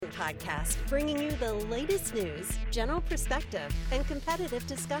podcast, bringing you the latest news, general perspective, and competitive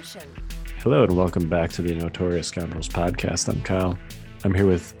discussion. Hello and welcome back to the Notorious Scoundrels podcast. I'm Kyle. I'm here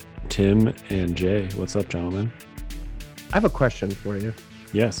with Tim and Jay. What's up, gentlemen? I have a question for you.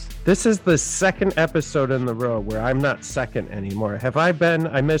 Yes. This is the second episode in the row where I'm not second anymore.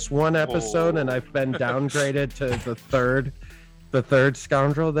 I missed one episode and I've been downgraded to the third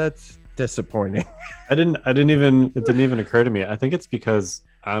scoundrel. That's disappointing. It didn't even occur to me. I think it's because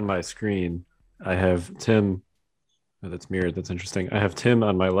on my screen I have Tim. Oh, that's mirrored. That's interesting. I have Tim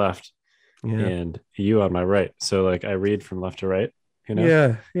on my left and you on my right. So like I read from left to right, you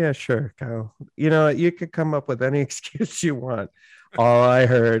know? Yeah, sure, Kyle. You know, you could come up with any excuse you want. All I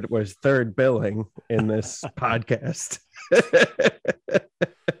heard was third billing in this podcast.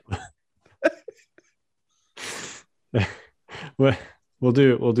 We'll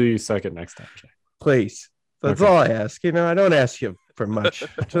do you second next time, Jay. Please. That's all I ask. You know, I don't ask you for much.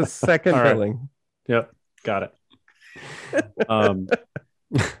 Just second billing. Yep, got it.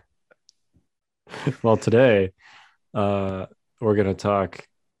 Well, today we're gonna talk.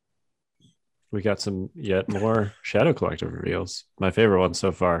 We got some yet more Shadow Collective reveals. My favorite one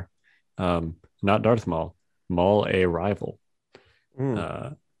so far. Not Darth Maul. Maul a Rival.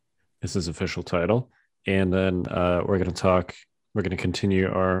 Is his official title. And then we're going to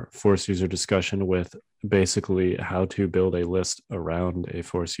continue our Force user discussion with basically how to build a list around a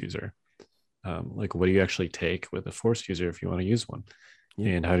Force user. Like what do you actually take with a Force user if you want to use one?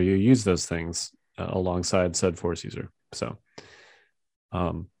 And how do you use those things alongside said Force user? So,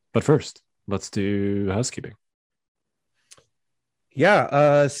 but first, let's do housekeeping.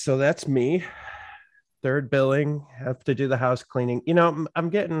 So that's me. Third billing, have to do the house cleaning. You know, I'm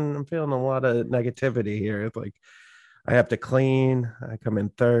feeling a lot of negativity here. It's like I have to clean. I come in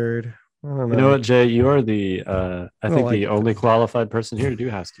third. I don't know. You know what, Jay? You are the the only qualified person here to do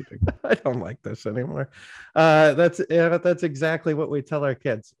housekeeping. I don't like this anymore. That's exactly what we tell our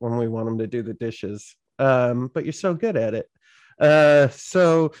kids when we want them to do the dishes. But you're so good at it.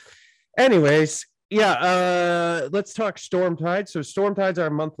 So anyways, let's talk Stormtide. So Stormtide's our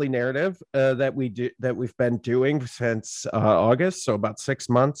monthly narrative that we've been doing since August, so about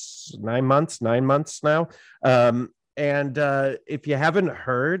 9 months now. And if you haven't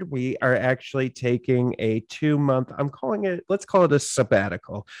heard, we are actually taking a 2-month, let's call it a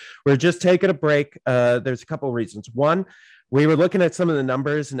sabbatical. We're just taking a break. There's a couple of reasons. One, we were looking at some of the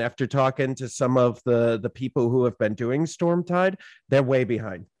numbers, and after talking to some of the people who have been doing Stormtide, they're way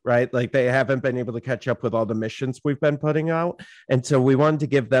behind, right? Like they haven't been able to catch up with all the missions we've been putting out. And so we wanted to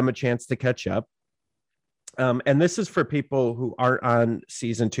give them a chance to catch up. And this is for people who aren't on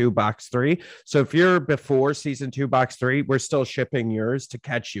season 2, box 3. So if you're before season 2, box 3, we're still shipping yours to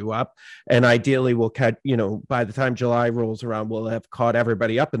catch you up. And ideally we'll catch, by the time July rolls around, we'll have caught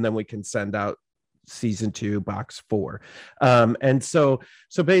everybody up, and then we can send out season 2, box 4. And so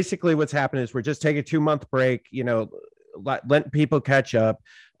basically what's happened is we're just taking a 2-month break, letting people catch up.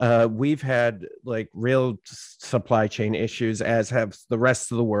 We've had like real supply chain issues, as have the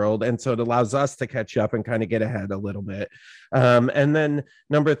rest of the world, and so it allows us to catch up and kind of get ahead a little bit. And then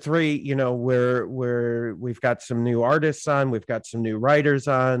number 3, we've got some new artists on, we've got some new writers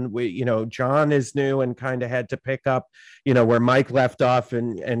on. John is new and kind of had to pick up, where Mike left off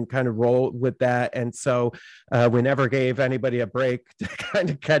and kind of roll with that. And so we never gave anybody a break to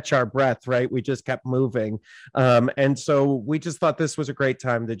kind of catch our breath, right? We just kept moving. And so we just thought this was a great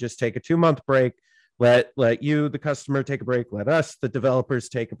time to just take a 2-month break, let you, the customer, take a break, let us, the developers,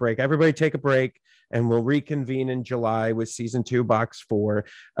 take a break, everybody take a break, and we'll reconvene in July with season 2, box 4.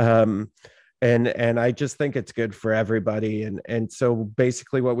 And I just think it's good for everybody. And so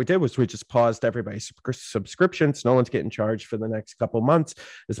basically what we did was we just paused everybody's subscriptions. No one's getting charged for the next couple months.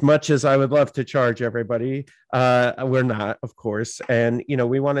 As much as I would love to charge everybody, we're not, of course. And,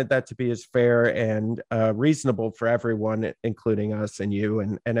 we wanted that to be as fair and reasonable for everyone, including us and you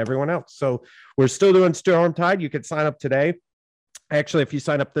and everyone else. So we're still doing Stormtide. You can sign up today. Actually, if you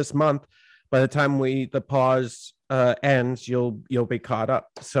sign up this month, by the time the pause ends, you'll be caught up.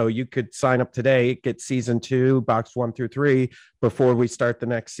 So you could sign up today, get season 2, box 1 through 3 before we start the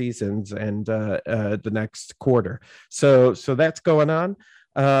next seasons and the next quarter. So that's going on.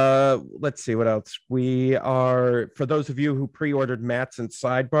 Let's see what else. We are, for those of you who pre-ordered mats and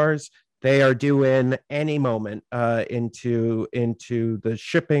sidebars, they are due in any moment into the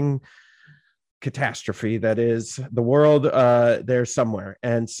shipping catastrophe that is the world. They're somewhere,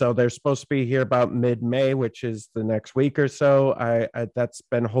 and so they're supposed to be here about mid-May, which is the next week or so. I that's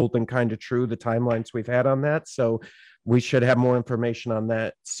been holding kind of true, the timelines we've had on that. So we should have more information on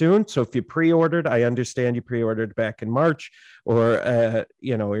that soon. So if you pre-ordered, I understand you pre-ordered back in March, or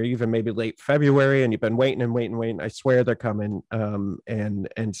or even maybe late February, and you've been waiting and waiting. I swear they're coming,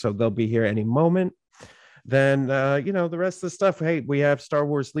 and so they'll be here any moment. Then the rest of the stuff. Hey, we have Star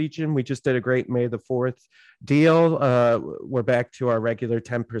Wars Legion. We just did a great May the 4th deal. We're back to our regular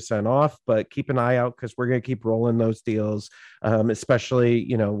 10% off, but keep an eye out because we're going to keep rolling those deals. Especially,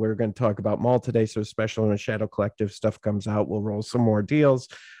 we're going to talk about Maul today, so especially when Shadow Collective stuff comes out, we'll roll some more deals,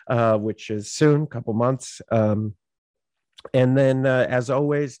 which is soon, a couple months. And then as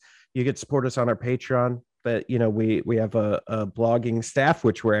always, you get support us on our Patreon. That we have a blogging staff,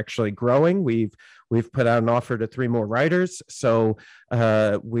 which we're actually growing. We've put out an offer to 3 more writers, so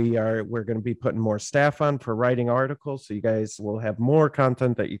we're going to be putting more staff on for writing articles, so you guys will have more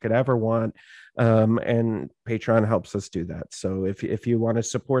content that you could ever want, and Patreon helps us do that. So if you want to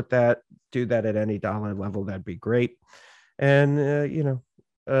support that, do that at any dollar level, that'd be great. And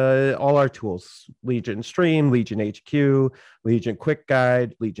all our tools: Legion Stream, Legion HQ, Legion Quick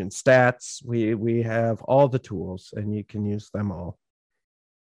Guide, Legion Stats. We have all the tools, and you can use them all.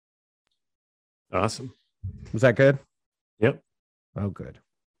 Awesome. Was that good? Yep. Oh, good.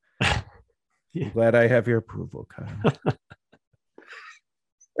 Yeah. I'm glad I have your approval, Kyle.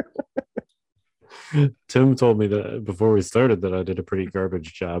 Tim told me that before we started that I did a pretty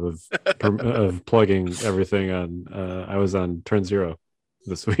garbage job of plugging everything on. I was on turn 0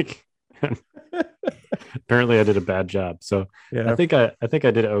 this week. Apparently I did a bad job, so yeah. I think I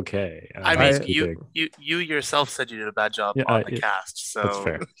did okay. I mean, you yourself said you did a bad job on the cast, so that's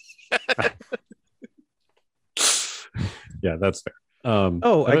fair. Yeah, that's fair.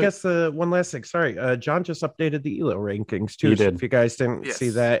 I guess one last thing. Sorry, John just updated the ELO rankings too. So if you guys didn't see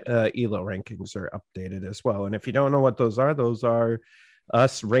that, ELO rankings are updated as well. And if you don't know what those are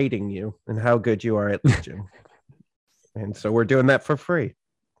us rating you and how good you are at Legion. And so we're doing that for free.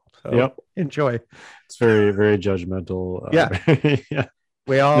 So enjoy. It's very, very judgmental. Yeah.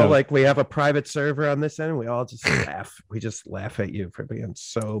 We all we have a private server on this end. We all just laugh. We just laugh at you for being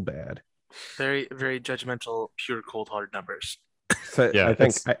so bad. Very, very judgmental, pure cold-hearted numbers. So yeah, I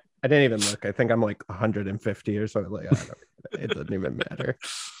think I didn't even look. I think I'm like 150 or something. Like it doesn't even matter.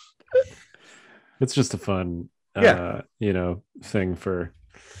 It's just a fun, thing for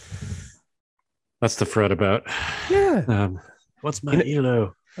us to fret about. Yeah. What's my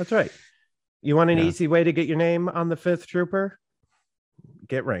ELO? That's right. You want an easy way to get your name on the 5th Trooper?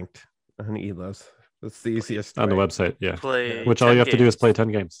 Get ranked on ELOs. That's the easiest on way. The website. Yeah. Play which all you have to do is play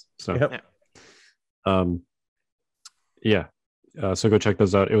 10 games. So, so go check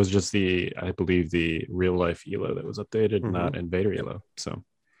those out. It was just I believe the real life ELO that was updated, not Invader ELO. So,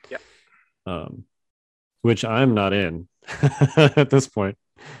 which I'm not in at this point.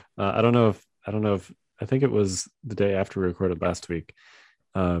 I don't know if I think it was the day after we recorded last week.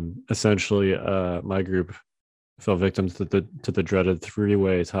 Essentially, my group fell victim to the dreaded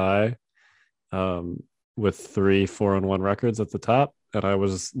 3-way tie, with 3 4-1 records at the top, and I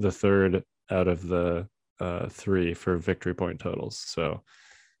was the 3rd out of the 3 for victory point totals. So,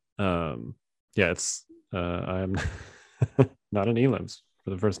 it's I'm not in elims for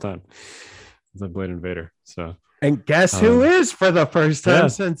the first time since I played Invader. So, and guess who is for the first time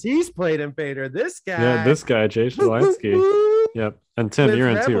since he's played Invader? This guy. Yeah, this guy, Jay Shalansky. Yep. And Tim, you're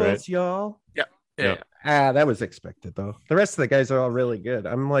in too, right? Y'all. Yeah. That was expected though. The rest of the guys are all really good.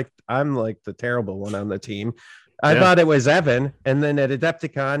 I'm like the terrible one on the team. I thought it was Evan, and then at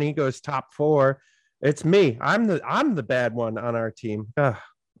Adepticon he goes top 4. It's me. I'm the bad one on our team. I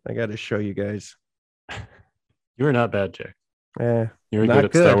got to show you guys. You are not bad, Jay. You're good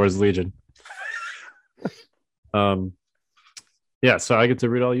at Star Wars Legion. So I get to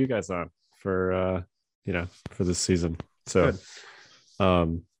root all you guys on for this season. So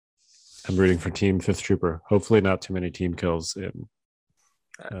I'm rooting for Team 5th Trooper. Hopefully not too many team kills in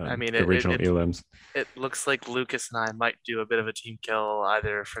the regional elims. It looks like Lucas and I might do a bit of a team kill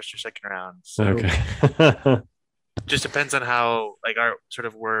either first or second round. So okay. Just depends on how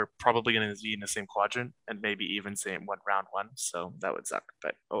we're probably going to be in the same quadrant and maybe even same round 1. So that would suck,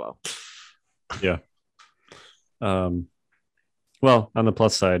 but oh well. Yeah. Well, on the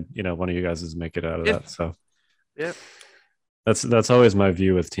plus side, one of you guys is make it out of that. So yeah, that's always my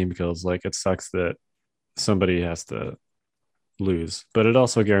view with team kills. Like, it sucks that somebody has to lose, but it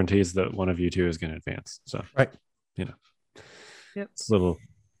also guarantees that one of you two is going to advance. So right, it's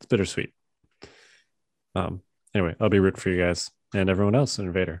bittersweet. Anyway, I'll be rooting for you guys and everyone else in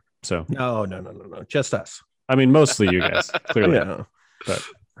Invader. So no, just us. I mean, mostly you guys, clearly. Yeah. But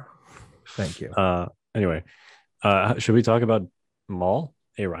thank you. Anyway, should we talk about Maul,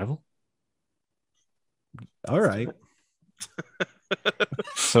 a rival? All right.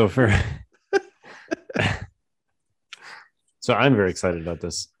 So so I'm very excited about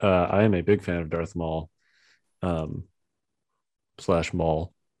this. I am a big fan of Darth Maul, slash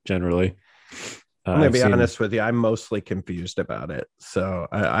Maul generally. I'm gonna I've be seen- honest with you. I'm mostly confused about it, so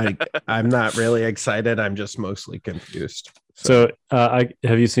I'm not really excited. I'm just mostly confused. So, have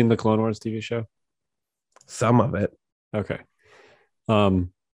you seen the Clone Wars TV show? Some of it. Okay.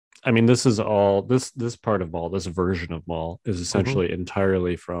 I mean, this is all this part of Maul, this version of Maul is essentially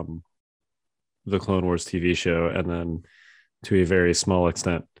entirely from the Clone Wars TV show, and then to a very small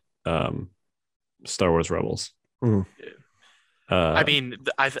extent, Star Wars Rebels. Mhm. I mean,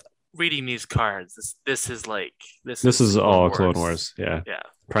 reading these cards, this is all Clone Wars. Yeah. Yeah.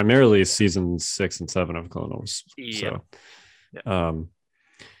 Primarily season 6 and 7 of Clone Wars. Yeah. So,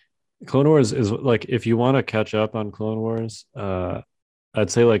 Clone Wars is like, if you want to catch up on Clone Wars, I'd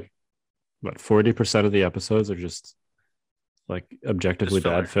say like what 40% of the episodes are just like objectively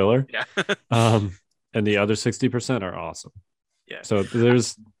Just bad filler. Yeah. And the other 60% are awesome. Yeah. So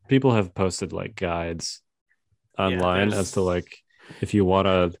people have posted like guides online as to like, if you want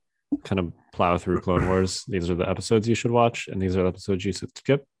to kind of plow through Clone Wars, these are the episodes you should watch, and these are the episodes you should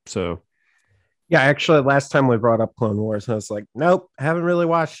skip. So Yeah, actually, last time we brought up Clone Wars, I was like, nope, haven't really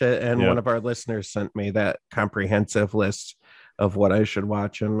watched it. And one of our listeners sent me that comprehensive list of what I should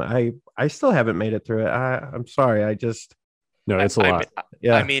watch, and I still haven't made it through it. I'm sorry, it's a lot.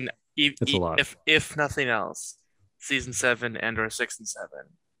 Yeah, I mean, it's a lot. If nothing else, season 7 and/or 6 and 7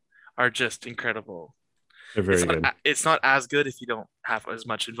 are just incredible. They're very good. It's not as good if you don't have as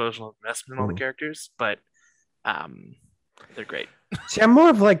much emotional investment in all the characters, but they're great. See, I'm more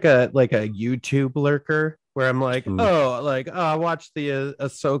of like a YouTube lurker where I'm like, I watched the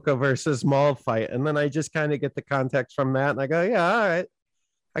Ahsoka versus Maul fight, and then I just kind of get the context from that, and I go, yeah, all right,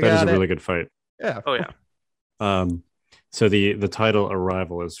 that is a really good fight. Yeah. Oh yeah. So the title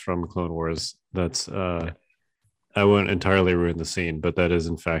Arrival is from Clone Wars. That's I won't entirely ruin the scene, but that is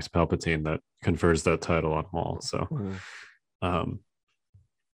in fact Palpatine that confers that title on Maul. So,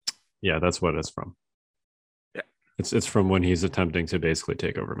 yeah, that's what it's from. Yeah, it's from when he's attempting to basically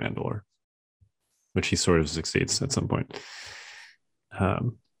take over Mandalore, which he sort of succeeds at some point.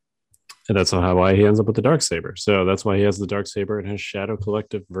 And that's why he ends up with the Darksaber. So that's why he has the Darksaber in his Shadow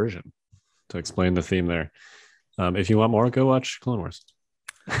Collective version, to explain the theme there. If you want more, go watch Clone Wars.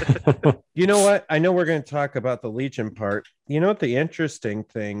 You know what? I know we're going to talk about the Legion part. You know what the interesting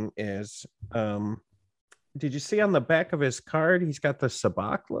thing is? Did you see on the back of his card, he's got the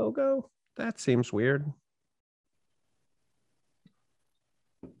Sabacc logo? That seems weird.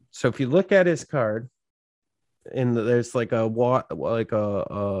 So if you look at his card, there's like what's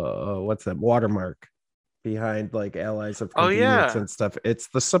that watermark behind like Allies of Convenience and stuff. It's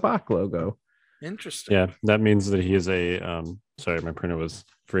the Sabacc logo. Interesting. Yeah, that means that he is a sorry, my printer was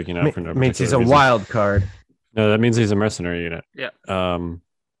freaking out for no means he's a reason. wild card. No, that means he's a mercenary unit. Yeah.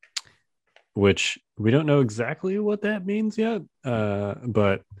 Which we don't know exactly what that means yet.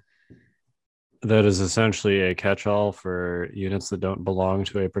 But that is essentially a catch-all for units that don't belong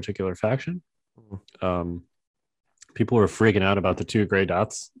to a particular faction. People were freaking out about the 2 gray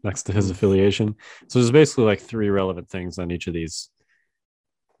dots next to his affiliation. So there's basically like 3 relevant things on each of these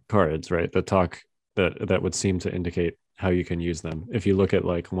cards, right? That would seem to indicate how you can use them. If you look at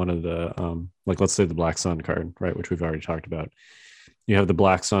like one of the like let's say the Black Sun card, right, which we've already talked about, you have the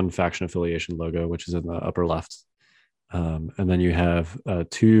Black Sun faction affiliation logo, which is in the upper left, and then you have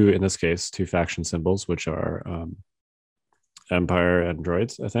 2 faction symbols, which are Empire and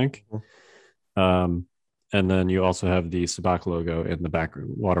droids, I think. And then you also have the Sabacc logo in the back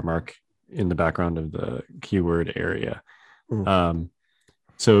watermark in the background of the keyword area.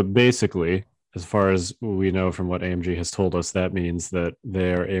 So basically, as far as we know from what AMG has told us, that means that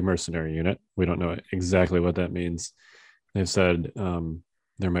they're a mercenary unit. We don't know exactly what that means. They've said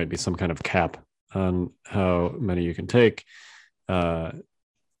there might be some kind of cap on how many you can take.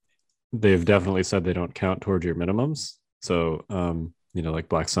 They've definitely said they don't count towards your minimums. So, like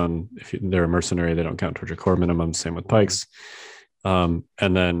Black Sun, if they're a mercenary, they don't count towards your core minimums. Same with Pikes. And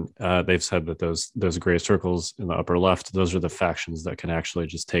then they've said that those gray circles in the upper left, those are the factions that can actually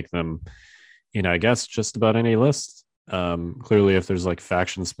just take them, I guess just about any list. Clearly, if there's like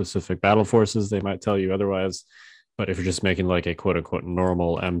faction specific battle forces, they might tell you otherwise. But if you're just making like a quote unquote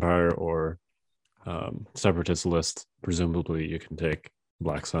normal Empire or separatist list, presumably you can take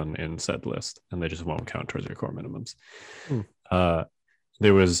Black Sun in said list, and they just won't count towards your core minimums.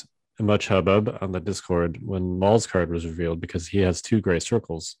 There was much hubbub on the Discord when Maul's card was revealed because he has 2 gray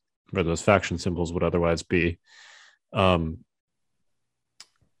circles where those faction symbols would otherwise be.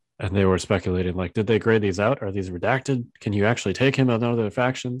 and they were speculating, like, did they grade these out? Are these redacted? Can you actually take him on other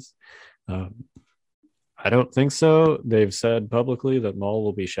factions? I don't think so. They've said publicly that Maul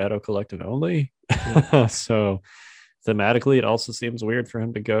will be Shadow Collective only. So thematically, it also seems weird for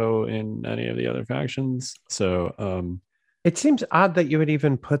him to go in any of the other factions. So It seems odd that you would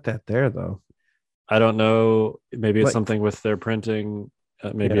even put that there, though. I don't know. Maybe it's Like- something with their printing.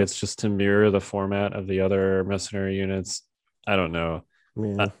 Maybe Yeah. it's just to mirror the format of the other mercenary units. I don't know.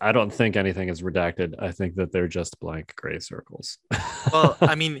 Yeah. I don't think anything is redacted. I think that they're just blank gray circles. Well,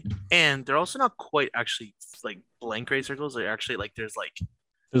 I mean, and they're also not quite actually like blank gray circles. They're actually like there's like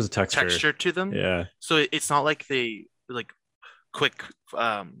There's a texture. texture to them. Yeah. So it's not like they like quick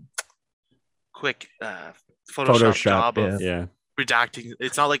Photoshop job yeah. of Yeah. redacting.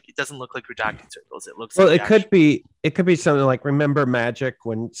 It's not like it doesn't look like redacted circles. It looks Well, like it could be something like, remember Magic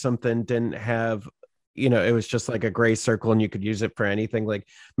when something didn't have, it was just like a gray circle and you could use it for anything. Like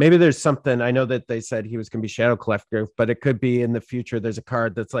maybe there's something. I know that they said he was going to be Shadow Collective, but it could be in the future. There's a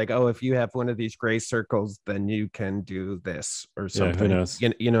card that's like, oh, if you have one of these gray circles, then you can do this or something. Who knows?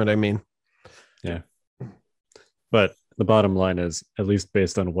 You know what I mean? Yeah. But the bottom line is, at least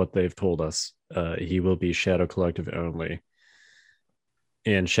based on what they've told us, he will be Shadow Collective only.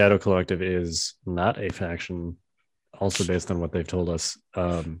 And Shadow Collective is not a faction, also based on what they've told us.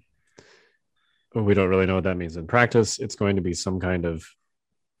 We don't really know what that means in practice. It's going to be some kind of,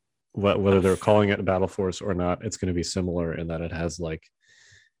 whether they're calling it a battle force or not, it's going to be similar in that it has like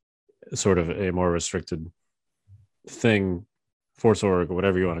sort of a more restricted thing, force org, or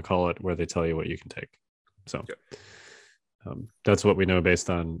whatever you want to call it, where they tell you what you can take. So that's what we know based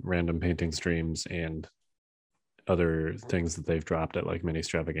on random painting streams and other things that they've dropped at like Mini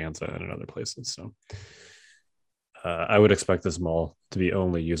Stravaganza and in other places. So I would expect this Maul to be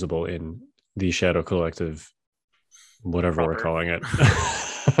only usable in the Shadow Collective, whatever we're calling it.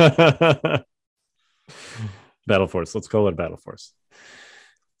 Battle Force. Let's call it Battle Force.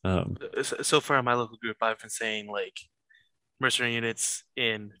 So far in my local group, I've been saying like mercenary units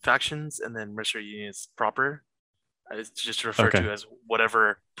in factions and then mercenary units proper. It's just referred to as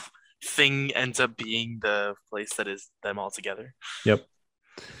whatever thing ends up being the place that is them all together. Yep.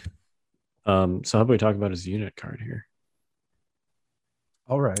 So how about we talk about his unit card here?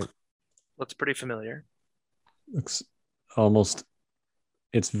 All right. Looks pretty familiar. Looks almost,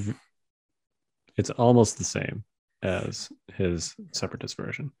 it's almost the same as his Separatist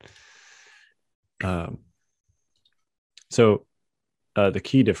version. So the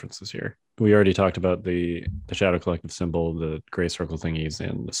key differences here, we already talked about the Shadow Collective symbol, the gray circle thingies,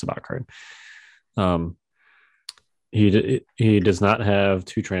 and the Sabbat card. He does not have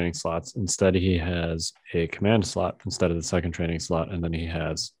 2 training slots. Instead, he has a command slot instead of the second training slot, and then he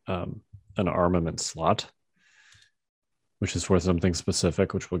has an armament slot, which is for something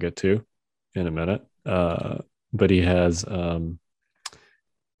specific, which we'll get to in a minute. But he has 2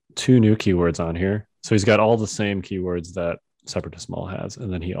 new keywords on here. So he's got all the same keywords that Separatist Maul has.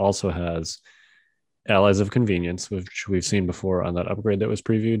 And then he also has Allies of Convenience, which we've seen before on that upgrade that was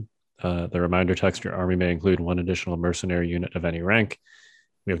previewed. The reminder text, your army may include 1 additional mercenary unit of any rank.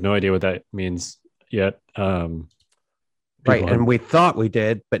 We have no idea what that means yet. Right. And we thought we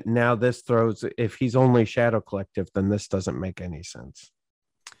did, but now this throws, if he's only Shadow Collective, then this doesn't make any sense.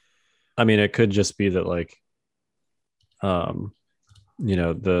 I mean, it could just be that like, the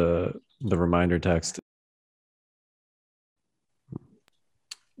reminder text.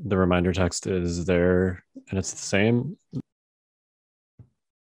 The reminder text is there and it's the same.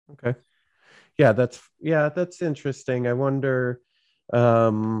 Okay. Yeah, that's interesting. I wonder.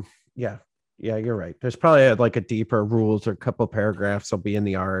 Yeah, you're right. There's probably like a deeper rules or a couple paragraphs will be in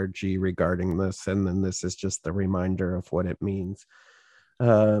the RG regarding this, and then this is just the reminder of what it means.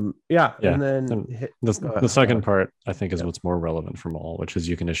 And then the second part, I think, is what's more relevant from all, which is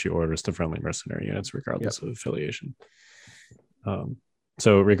you can issue orders to friendly mercenary units regardless of affiliation.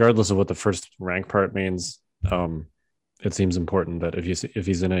 So regardless of what the first rank part means, it seems important that if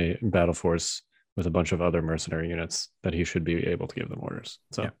he's in a battle force with a bunch of other mercenary units, that he should be able to give them orders.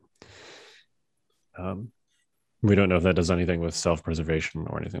 So we don't know if that does anything with self-preservation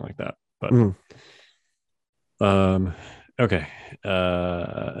or anything like that, but okay.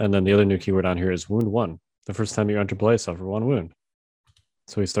 And then the other new keyword on here is wound 1. The first time you enter play, suffer 1 wound.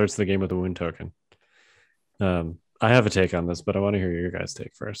 So he starts the game with a wound token. I have a take on this, but I want to hear your guys'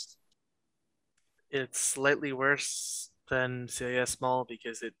 take first. It's slightly worse than CIS Maul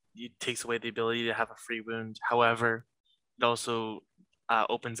because it takes away the ability to have a free wound. However, it also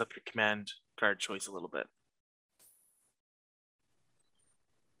opens up your command card choice a little bit.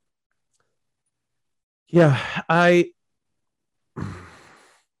 Yeah,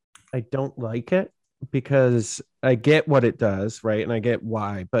 I don't like it because I get what it does, right? And I get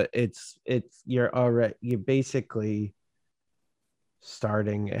why, but you're basically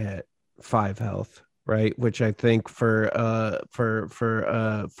starting at 5 health, right? Which I think for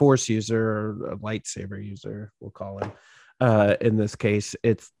force user or a lightsaber user, we'll call him, in this case,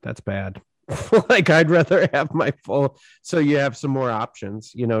 that's bad. Like I'd rather have my full, so you have some more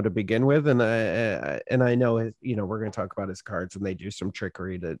options, to begin with, and I know we're going to talk about his cards and they do some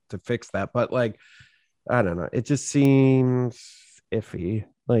trickery to fix that, but like I don't know, it just seems iffy.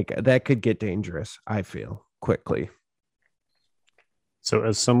 Like that could get dangerous, I feel, quickly. So,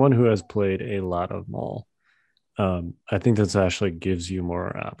 as someone who has played a lot of Maul, I think this actually gives you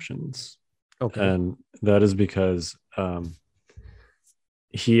more options. Okay. And that is because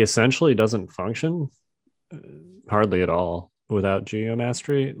he essentially doesn't function hardly at all without Geo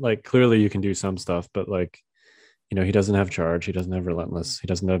Mastery. Like, clearly you can do some stuff, but like, he doesn't have Charge, he doesn't have Relentless, he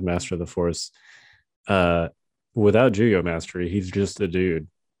doesn't have Master of the Force. Without Geo Mastery, he's just a dude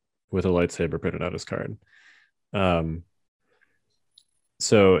with a lightsaber printed out his card.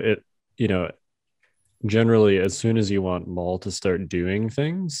 So generally, as soon as you want Maul to start doing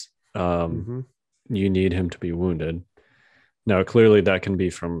things, you need him to be wounded. Now, clearly, that can be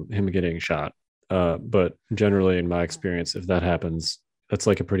from him getting shot. But generally, in my experience, if that happens, that's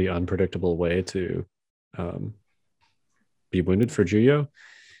like a pretty unpredictable way to be wounded for Juyo.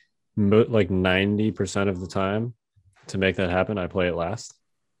 Like 90% of the time, to make that happen, I play it last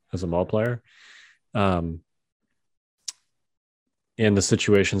as a Maul player. And the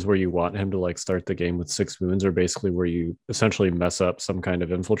situations where you want him to like start the game with 6 wounds are basically where you essentially mess up some kind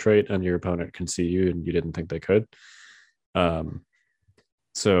of infiltrate and your opponent can see you and you didn't think they could.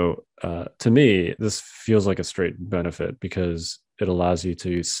 So to me, this feels like a straight benefit because it allows you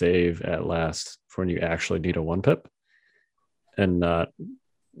to save at last for when you actually need a 1-pip and not,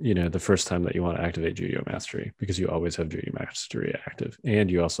 the first time that you want to activate Juyo Mastery, because you always have Juyo Mastery active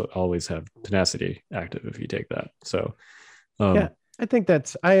and you also always have Tenacity active if you take that. So yeah, I think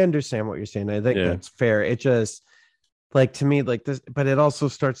I understand what you're saying. I think that's fair. It just like to me like this, but it also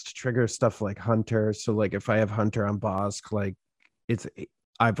starts to trigger stuff like Hunter. So like if I have Hunter on Bosk, like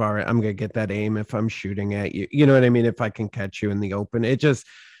I'm gonna get that aim if I'm shooting at you. You know what I mean? If I can catch you in the open, it does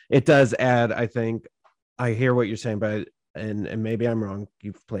add. I think I hear what you're saying, but and maybe I'm wrong.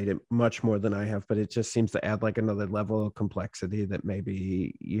 You've played it much more than I have, but it just seems to add like another level of complexity that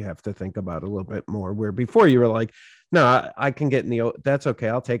maybe you have to think about a little bit more. Where before you were like, no, I can get in the, that's okay.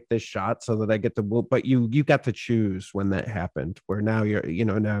 I'll take this shot so that I get the, but you got to choose when that happened. Where now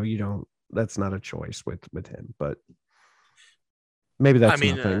now you don't. That's not a choice with him, but maybe that's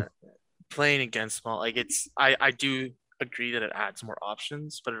nothing. Playing against Maul, like I do agree that it adds more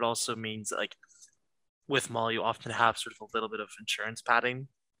options, but it also means like with Maul, you often have sort of a little bit of insurance padding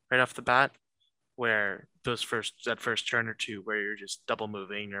right off the bat, where that first turn or two where you're just double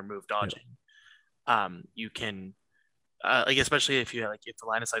moving or move dodging, you can like especially if if the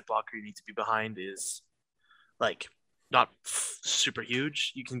line of sight blocker you need to be behind is like not super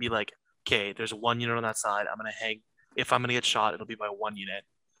huge, you can be like, okay, there's 1 unit on that side. I'm gonna hang. If I'm gonna get shot, it'll be by 1 unit,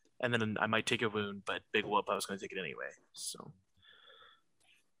 and then I might take a wound, but big whoop, I was gonna take it anyway. So.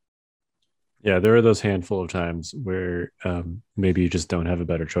 Yeah, there are those handful of times where maybe you just don't have a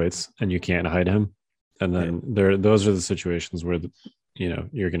better choice and you can't hide him. And then those are the situations where,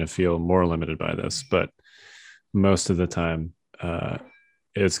 you're going to feel more limited by this. But most of the time,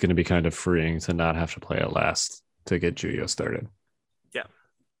 it's going to be kind of freeing to not have to play it last to get Juyo started. Yeah.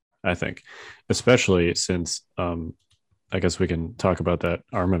 I think, especially since I guess we can talk about that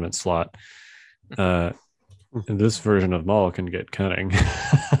armament slot. This version of Maul can get cunning,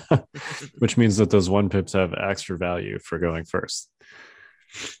 which means that those 1-pips have extra value for going first.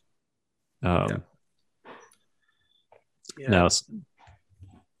 Now, at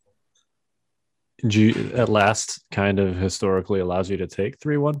last kind of historically allows you to take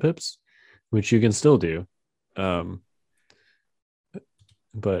 3 1-pips, which you can still do.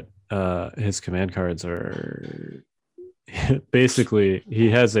 But his command cards are basically, he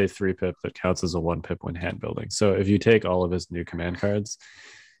has a 3-pip that counts as a 1-pip when hand building. So if you take all of his new command cards,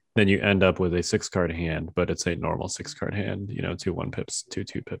 then you end up with a 6-card hand, but it's a normal 6-card hand, 2 1-pips, 2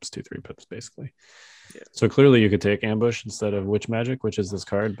 2-pips, 2 3-pips, basically. Yeah. So clearly you could take Ambush instead of Witch Magic, which is this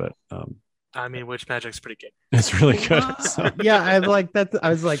card, but Witch Magic's pretty good. It's really good. So. Yeah, I like that.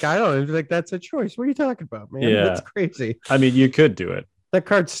 I was like, I don't even think that's a choice. What are you talking about, man? Yeah. That's crazy. I mean, you could do it. That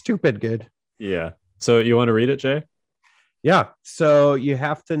card's stupid good. Yeah. So you want to read it, Jay? Yeah. So you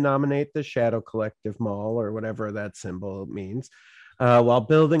have to nominate the Shadow Collective Maul or whatever that symbol means. While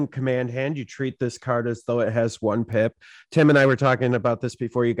building command hand, you treat this card as though it has 1 pip. Tim and I were talking about this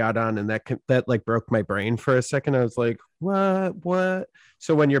before you got on, and that like broke my brain for a second. I was like, what?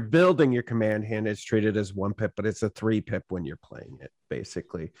 So when you're building your command hand, it's treated as 1 pip, but it's a 3 pip when you're playing it,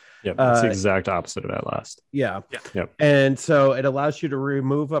 basically. Yep, it's the exact opposite of that last. Yeah. Yep. And so it allows you to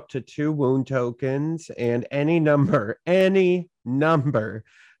remove up to 2 wound tokens and any number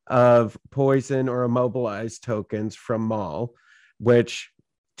of poison or immobilized tokens from Maul, which,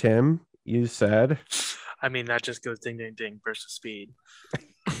 Tim, you said. I mean, that just goes ding, ding, ding, burst of speed.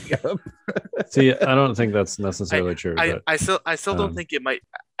 Yep. See, I don't think that's necessarily true. I still don't think it might.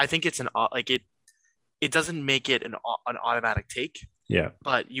 I think it's it doesn't make it an automatic take. Yeah.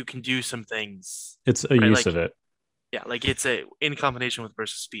 But you can do some things. It's a use of it. Yeah, like it's in combination with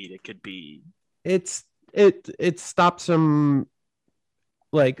burst of speed, it could be. It stops some.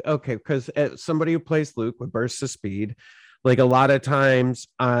 Like, okay, because somebody who plays Luke with bursts of speed, like a lot of times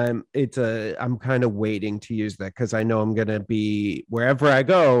I'm kind of waiting to use that because I know I'm gonna be wherever I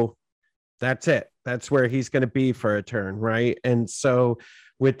go. That's it. That's where he's gonna be for a turn, right? And so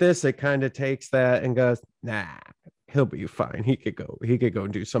with this, it kind of takes that and goes, nah, he'll be fine. He could go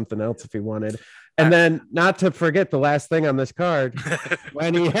and do something else if he wanted. And then, not to forget the last thing on this card,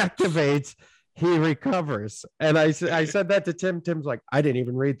 when he activates, he recovers. And I said that to Tim. Tim's like, I didn't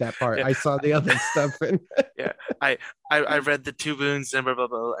even read that part. I saw the other stuff. Yeah, I read the 2 wounds and blah, blah,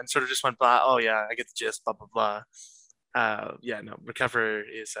 blah, and sort of just went, blah, oh yeah, I get the gist, blah, blah, blah. Yeah, no, recover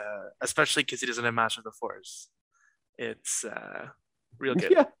is, especially because he doesn't have Master of the Force. It's real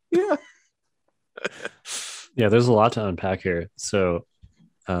good. Yeah. Yeah, there's a lot to unpack here. So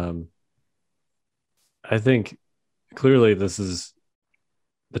I think clearly the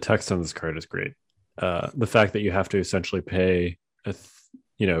text on this card is great. The fact that you have to essentially pay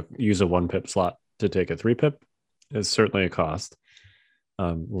use a 1 pip slot to take a 3 pip is certainly a cost.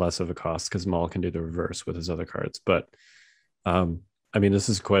 Less of a cost because Maul can do the reverse with his other cards. But I mean, this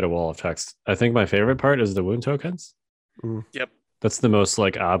is quite a wall of text. I think my favorite part is the wound tokens. Yep. That's the most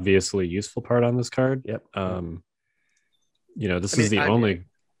like obviously useful part on this card. Yep. This is the only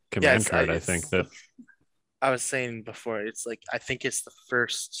command card I think that I was saying before. It's like I think it's the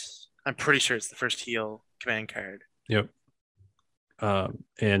first. I'm pretty sure it's the first heal command card. Yep. And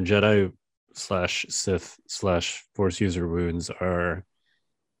Jedi / Sith / Force user wounds are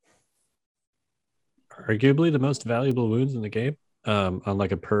arguably the most valuable wounds in the game, on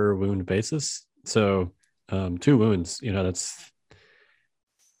like a per wound basis. So 2 wounds, that's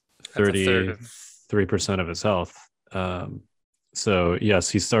 33% of his health. So yes,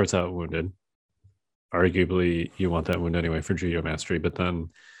 he starts out wounded. Arguably, you want that wound anyway for Judo Mastery, but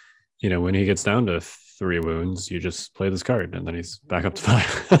then, when he gets down to 3 wounds, you just play this card, and then he's back up to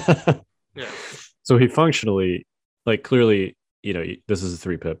 5. Yeah. So he functionally, like, clearly, this is a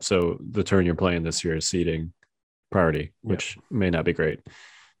 3 pip. So the turn you're playing this year is seeding priority, which may not be great.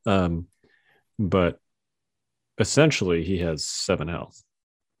 But essentially, he has 7 health.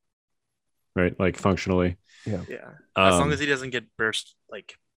 Right, like functionally. Yeah. As long as he doesn't get burst,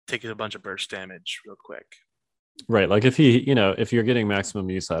 like taking a bunch of burst damage real quick. Right, like if if you're getting maximum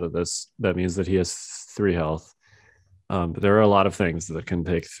use out of this, that means that he has 3 health. But there are a lot of things that can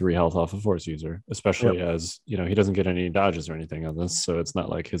take 3 health off a Force user, especially as he doesn't get any dodges or anything on this, so it's not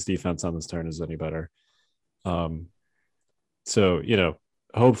like his defense on this turn is any better. So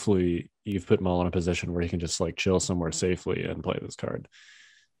hopefully you've put Maul in a position where he can just like chill somewhere safely and play this card.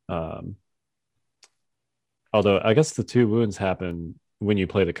 Although I guess the 2 wounds happen when you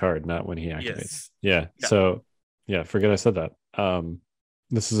play the card, not when he activates. Yes. Yeah. So yeah, forget I said that.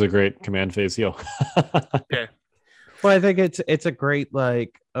 This is a great command phase heal. Yeah. Well, I think it's a great,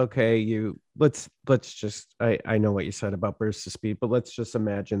 like, okay, let's just, I know what you said about burst of speed, but let's just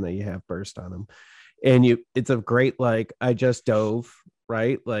imagine that you have burst on him, and it's a great, like, I just dove,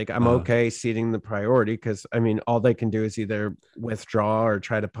 right? Like, I'm okay seeding the priority because I mean, all they can do is either withdraw or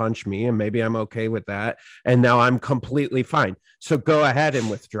try to punch me, and maybe I'm okay with that. And now I'm completely fine. So go ahead and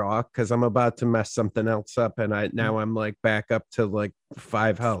withdraw because I'm about to mess something else up, and I'm like back up to like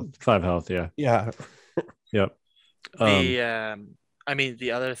 5 health. 5 health, yeah. Yeah. Yep. I mean,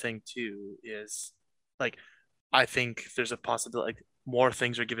 the other thing too is, like, I think there's a possibility like more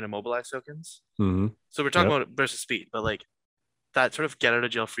things are given immobilized tokens. Mm-hmm. So we're talking about burst of speed, but like that sort of get out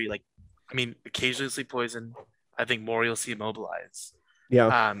of jail free. Like, I mean, occasionally see poison. I think more you'll see immobilize.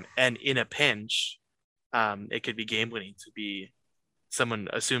 Yeah. And in a pinch, it could be game winning to be someone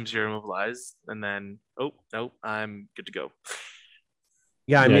assumes you're immobilized, and then no, I'm good to go.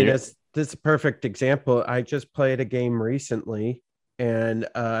 Yeah, I mean, this is a perfect example. I just played a game recently, and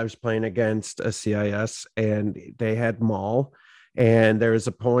I was playing against a CIS, and they had Maul, And there was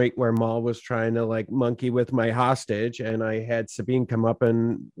a point where Maul was trying to like monkey with my hostage, and I had Sabine come up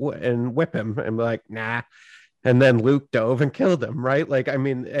and whip him, and be like, nah. And then Luke dove and killed him, right? Like, I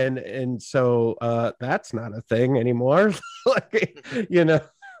mean, and so that's not a thing anymore. Like, you know,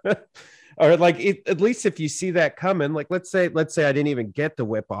 or like at least if you see that coming, like let's say I didn't even get the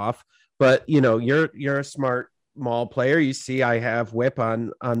whip off, but you know, you're a smart Maul player. You see, I have whip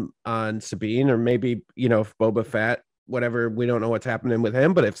on Sabine, or maybe you know, if Boba Fett, whatever, we don't know what's happening with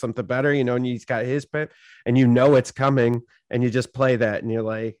him, but if something better, you know, and he's got his pet, and you know it's coming, and you just play that, and you're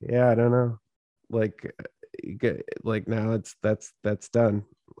like, yeah, I don't know, like now that's done.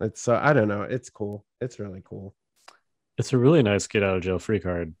 It's so I don't know. It's cool. It's really cool. It's a really nice get out of jail free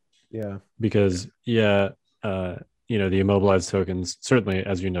card. Yeah, because you know, the immobilized tokens certainly,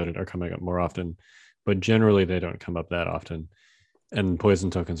 as you noted, are coming up more often, but generally they don't come up that often. And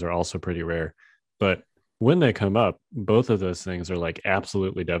poison tokens are also pretty rare. But when they come up, both of those things are like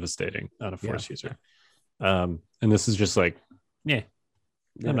absolutely devastating on a force user. And this is just like, I'm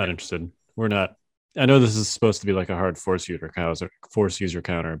not interested. We're not. I know this is supposed to be like a hard force user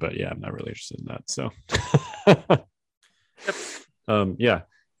counter, but yeah, I'm not really interested in that. So, yeah.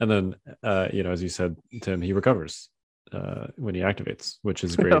 And then, you know, as you said, Tim, he recovers when he activates, which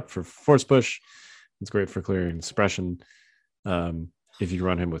is great for force push. It's great for clearing suppression. If you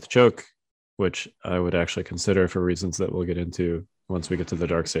run him with choke, which I would actually consider for reasons that we'll get into once we get to the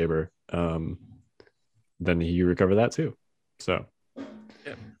Darksaber, then you recover that too. So,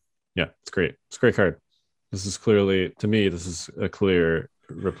 yeah, it's great. It's a great card. This is clearly, to me, this is a clear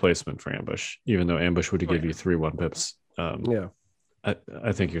replacement for Ambush, even though Ambush would give you 3/1 pips.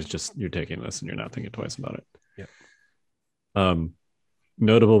 I think you're taking this and you're not thinking twice about it.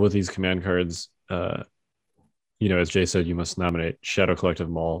 Notable with these command cards, you know, as Jay said, you must nominate Shadow Collective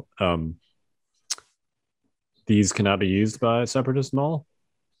Maul. These cannot be used by Separatist Maul,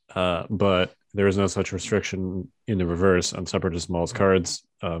 but there is no such restriction in the reverse on Separatist Maul's cards.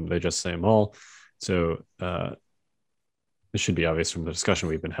 They just say Maul. So this should be obvious from the discussion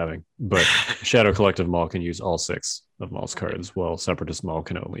we've been having. But Shadow Collective Maul can use all 6 of Maul's cards, while Separatist Maul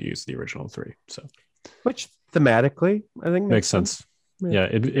can only use the original 3. So, which thematically I think makes sense. Yeah,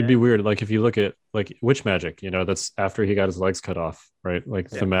 it'd be weird. Like if you look at like Witch Magic, you know, that's after he got his legs cut off, right? Like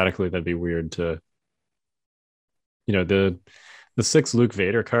thematically, that'd be weird to, you know, the 6 Luke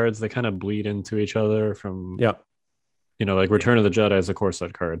Vader cards, they kind of bleed into each other from, you know, like Return of the Jedi is a core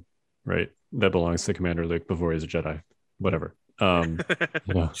set card, right? That belongs to Commander Luke before he's a Jedi, whatever. You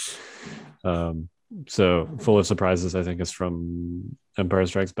know, so Full of Surprises, I think, is from Empire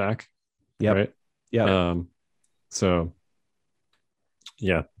Strikes Back. Right. So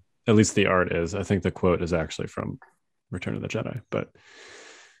yeah, at least the art is. I think the quote is actually from Return of the Jedi. But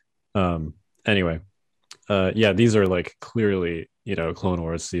anyway, yeah, these are like clearly, you know, Clone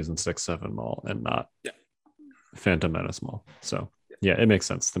Wars season 6, 7 Maul, and not Phantom Menace Maul. So yeah, it makes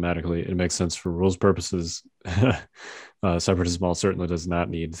sense thematically. It makes sense for rules purposes. Separatist Maul certainly does not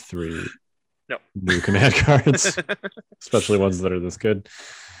need 3 new command cards, especially ones that are this good.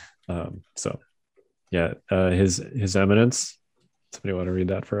 So yeah, his eminence. Somebody want to read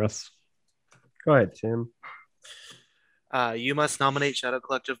that for us? Go ahead, Tim. You must nominate Shadow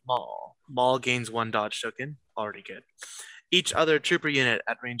Collective Maul. Maul gains 1 dodge token. Already good. Each other trooper unit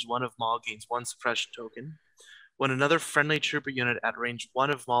at range 1 of Maul gains 1 suppression token. When another friendly trooper unit at range 1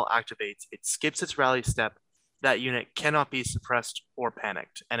 of Maul activates, it skips its rally step. That unit cannot be suppressed or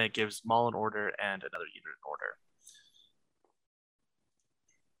panicked, and it gives Maul an order and another unit an order.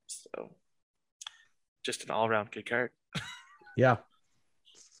 So, just an all-around good card. Yeah.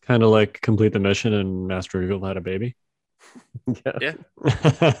 Kind of like complete the mission and Master of Evil had a baby. Yeah.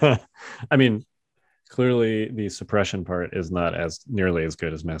 I mean, clearly the suppression part is not as nearly as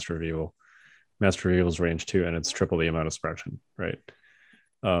good as Master of Evil. Master of Evil's range 2, and it's triple the amount of suppression, right?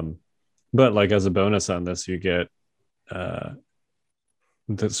 But like as a bonus on this, you get the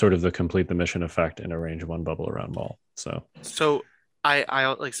sort of the complete the mission effect in a range 1 bubble around Maul. So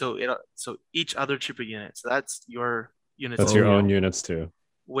I like so each other trooper unit. So that's your units. That's your own units too,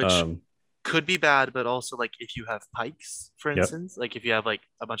 which could be bad, but also like if you have pikes, for instance, like if you have like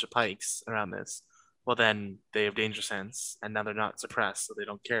a bunch of pikes around this, well then they have danger sense, and now they're not suppressed, so they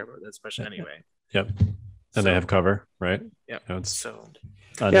don't care about that suppression anyway. And they have cover, right? Yeah. You know, it's so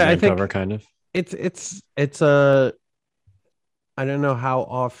I think cover kind of. It's a. I don't know how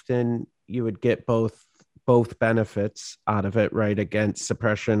often you would get both benefits out of it, right? Against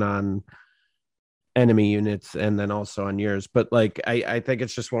suppression on enemy units and then also on yours, but like I think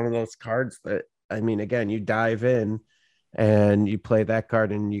it's just one of those cards that, I mean, again, you dive in and you play that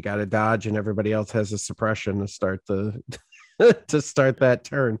card and you got to dodge, and everybody else has a suppression to start the to start that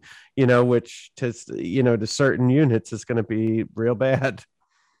turn, which to certain units is going to be real bad.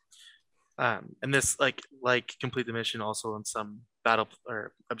 And this like complete the mission also in some battle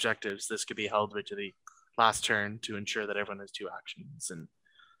or objectives, this could be held right to the last turn to ensure that everyone has 2 actions and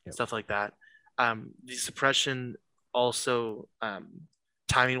stuff like that. The suppression also,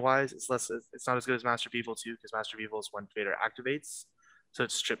 timing wise, it's not as good as Master of Evil 2, because Master of Evil is when Vader activates, so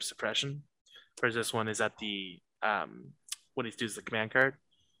it strips suppression, whereas this one is at the when he does the command card,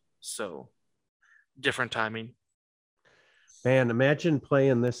 so different timing. Man, imagine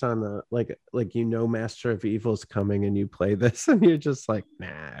playing this on the Master of Evil's coming and you play this and you're just like,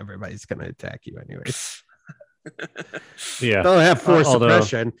 nah, everybody's gonna attack you anyways. Yeah, they'll have force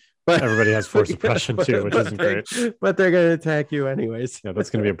suppression, but everybody has force suppression too, which isn't great. But they're gonna attack you anyways. Yeah, that's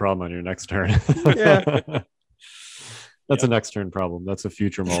gonna be a problem on your next turn. Yeah. That's a next turn problem. That's a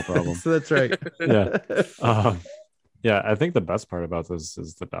future Maul problem. So that's right. Yeah. Yeah, I think the best part about this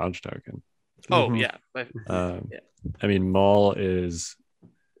is the dodge token. Oh, yeah. I mean, Maul is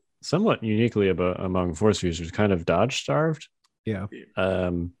somewhat uniquely among Force users kind of dodge starved. Yeah.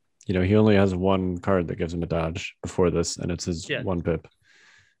 He only has 1 card that gives him a dodge before this, and it's his 1 pip.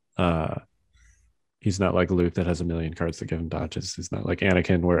 He's not like Luke that has a million cards that give him dodges. He's not like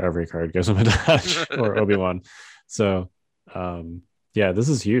Anakin where every card gives him a dodge, or Obi-Wan. So this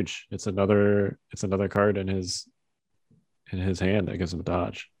is huge. It's another card in his hand that gives him a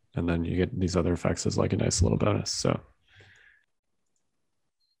dodge, and then you get these other effects as like a nice little bonus. So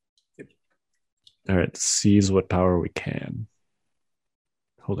all right, seize what power we can.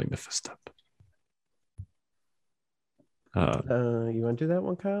 Holding the fist up. You want to do that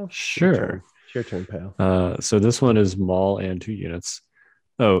one, Kyle? Sure. It's your turn, pal. So this one is Maul and 2 units.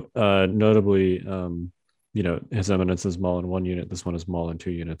 Notably, His Eminence is Maul in 1 unit. This one is Maul in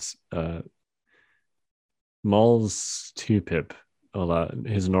 2 units. Maul's 2 pip,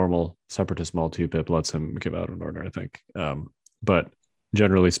 his normal Separatist Maul 2 pip lets him give out an order, I think. But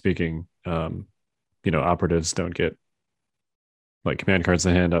generally speaking, operatives don't get like command cards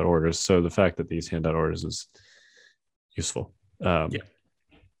that hand out orders. So the fact that these hand out orders is useful.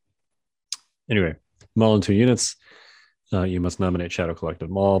 Anyway, Maul in 2 units. You must nominate Shadow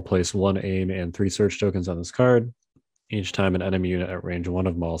Collective Maul. Place 1 aim and 3 surge tokens on this card. Each time an enemy unit at range 1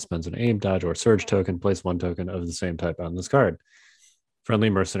 of Maul spends an aim, dodge, or surge token, place 1 token of the same type on this card.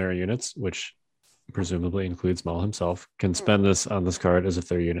 Friendly mercenary units, which presumably includes Maul himself, can spend this on this card as if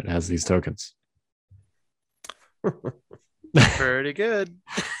their unit has these tokens. Pretty good.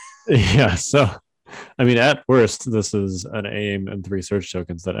 Yeah, so I mean, at worst, this is an aim and 3 surge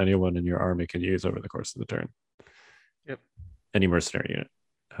tokens that anyone in your army can use over the course of the turn. Yep. Any mercenary unit,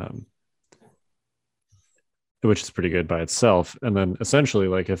 which is pretty good by itself. And then essentially,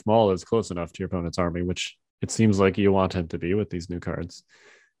 like if Maul is close enough to your opponent's army, which it seems like you want him to be with these new cards,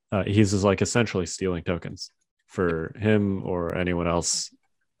 he's just like essentially stealing tokens for him or anyone else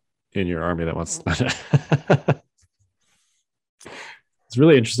in your army that wants to spend it. It's a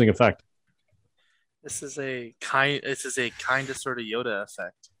really interesting effect. This is a kind of sort of Yoda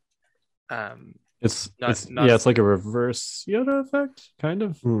effect. It's like a reverse Yoda effect, kind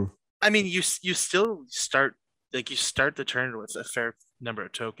of. I mean, you still start the turn with a fair number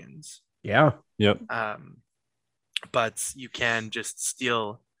of tokens. Yeah. Yep. But you can just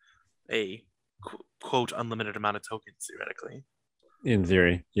steal a quote unlimited amount of tokens theoretically. In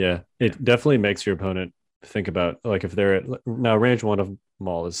theory, yeah. It definitely makes your opponent think about, like, if they're now range 1 of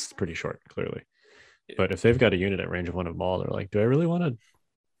Maul is pretty short, clearly. Yeah. But if they've got a unit at range of 1 of Maul, they're like, do I really want to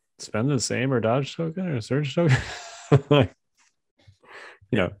spend the same or dodge token or surge token? Like,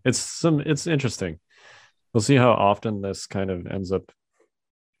 it's interesting. We'll see how often this kind of ends up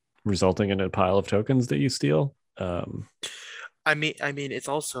resulting in a pile of tokens that you steal. I mean, it's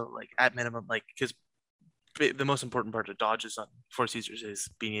also like at minimum, like, because the most important part of dodges on Force users is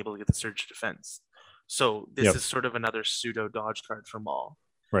being able to get the surge defense. So this is sort of another pseudo dodge card for Maul.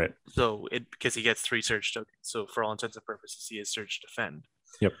 Right. So because he gets 3 surge tokens. So for all intents and purposes, he is surge defend.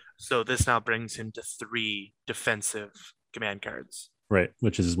 Yep. So this now brings him to 3 defensive command cards. Right,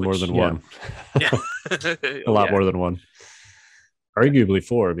 which is more than 1. Yeah. A lot more than 1. Arguably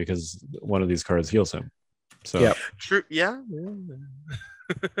 4, because one of these cards heals him. So yeah. True. Yeah.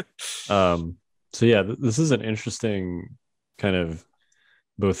 So yeah, this is an interesting kind of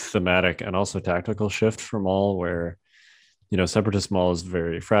both thematic and also tactical shift for Maul, where Separatist Maul is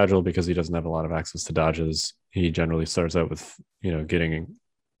very fragile because he doesn't have a lot of access to dodges. He generally starts out with getting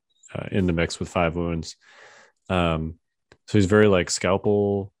in the mix with 5 wounds. So he's very like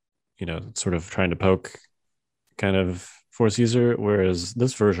scalpel, sort of trying to poke kind of Force user, whereas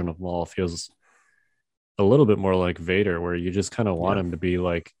this version of Maul feels a little bit more like Vader, where you just kind of want Yeah. him to be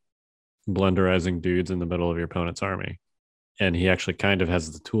like blenderizing dudes in the middle of your opponent's army. And he actually kind of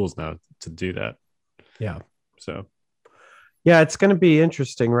has the tools now to do that. Yeah. So, Yeah, it's going to be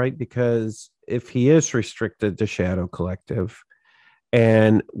interesting, right? Because if he is restricted to Shadow Collective,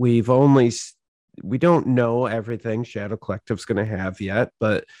 and we don't know everything Shadow Collective's going to have yet,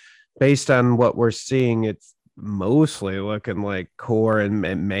 but based on what we're seeing, it's mostly looking like core and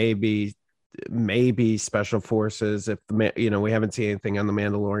maybe special forces. If we haven't seen anything on the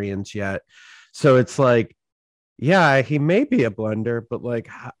Mandalorians yet, so it's like, yeah, he may be a blender, but like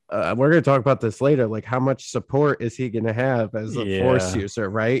we're going to talk about this later. Like, how much support is he going to have as a force yeah. user,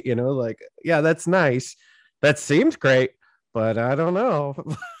 right? Like, yeah, that's nice. That seems great, but I don't know.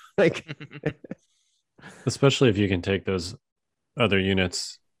 Like, Especially if you can take those other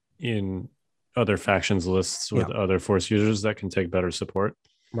units in other factions lists with other force users that can take better support.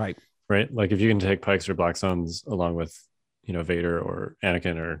 right. Right. Like if you can take Pikes or Black Suns along with, Vader or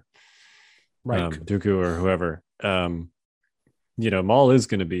Anakin or Dooku or whoever, Maul is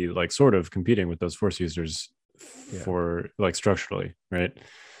going to be like sort of competing with those force users for like structurally, right?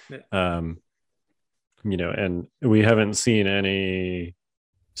 Yeah. And we haven't seen any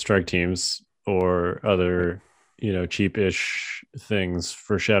strike teams or other, cheap-ish things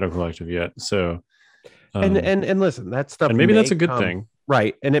for Shadow Collective yet. So, and listen, that stuff, and maybe that's a good thing,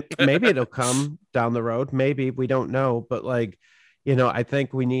 right? And maybe it'll come down the road. Maybe we don't know, but like, I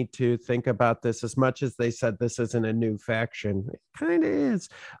think we need to think about this. As much as they said this isn't a new faction, it kind of is,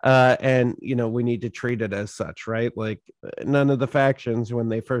 and we need to treat it as such, right? Like, none of the factions when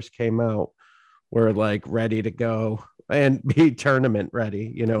they first came out were like ready to go and be tournament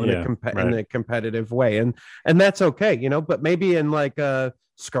ready, in a competitive way, and that's okay, but maybe in like a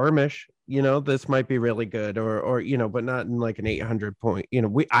skirmish, this might be really good, or but not in like an 800 point.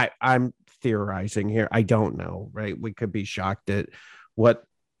 I'm theorizing here. I don't know, right? We could be shocked at what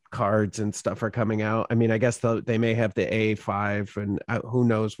cards and stuff are coming out. I mean, I guess they may have the A5, and who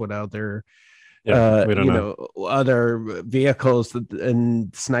knows what other we don't know. other vehicles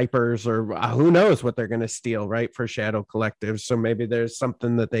and snipers, or who knows what they're going to steal, right, for Shadow Collectives. So maybe there's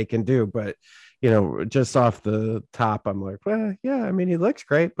something that they can do, but just off the top, I'm like, well, yeah, I mean, he looks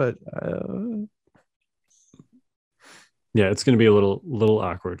great, but yeah, it's going to be a little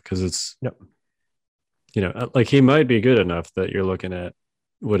awkward because it's like he might be good enough that you're looking at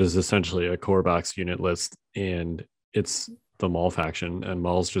what is essentially a core box unit list, and it's the Maul faction, and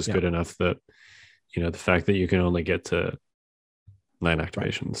Maul's just good enough that the fact that you can only get to 9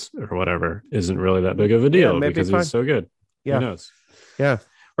 activations or whatever isn't really that big of a deal because he's so good. Yeah. Who knows? Yeah.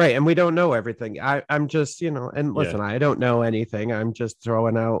 Right. And we don't know everything. I'm just, and listen, I don't know anything. I'm just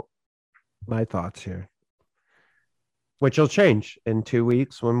throwing out my thoughts here, which will change in 2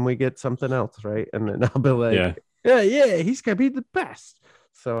 weeks when we get something else. Right. And then I'll be like, yeah, he's going to be the best.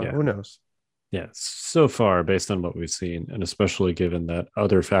 So who knows? Yeah. So far, based on what we've seen, and especially given that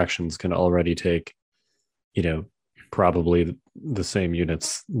other factions can already take, probably the same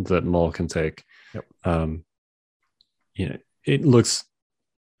units that Maul can take. It looks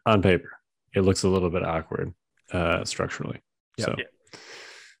on paper, it looks a little bit awkward structurally. So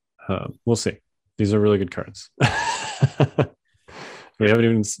we'll see. These are really good cards. We haven't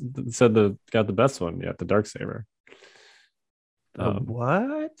even said got the best one yet, the Darksaber.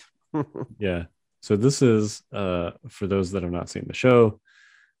 What? Yeah. So this is for those that have not seen the show,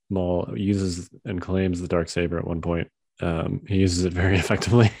 Maul uses and claims the Darksaber at one point. He uses it very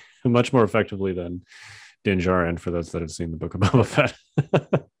effectively, much more effectively than Din Djarin, for those that have seen the Book of Boba Fett.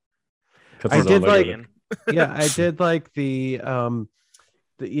 I did like the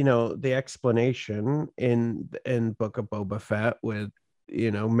explanation in Book of Boba Fett with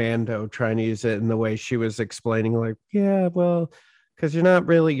Mando trying to use it in the way she was explaining, like, yeah, well, because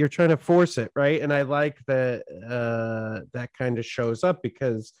you're trying to force it, right? And I like that that kind of shows up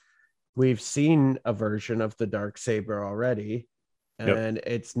because we've seen a version of the Darksaber already, and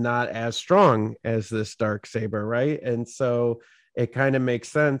it's not as strong as this Darksaber, right? And so it kind of makes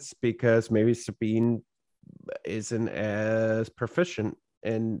sense because maybe Sabine isn't as proficient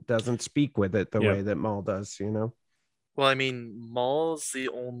and doesn't speak with it the way that Maul does, Well, I mean, Maul's the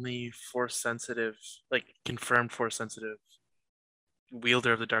only confirmed force sensitive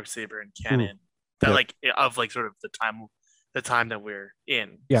wielder of the Darksaber in canon that of sort of the time that we're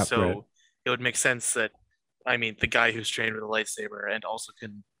in. So it would make sense that, I mean, the guy who's trained with a lightsaber and also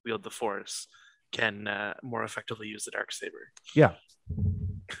can wield the Force can more effectively use the Darksaber. Yeah.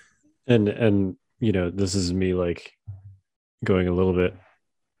 And this is me like going a little bit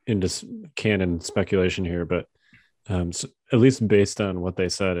into canon speculation here, but so at least based on what they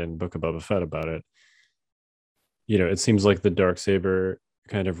said in Book of Boba Fett about it, it seems like the Darksaber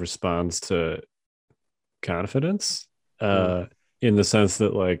kind of responds to confidence, in the sense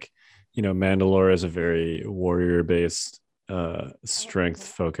that, like, Mandalore is a very warrior based, strength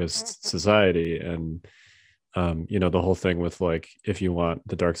focused society, and the whole thing with, like, if you want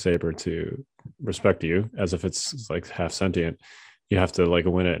the Darksaber to respect you as if it's like half sentient, you have to like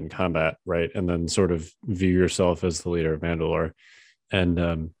win it in combat, right? And then sort of view yourself as the leader of Mandalore.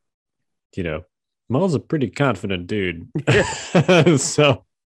 And Maul's a pretty confident dude. So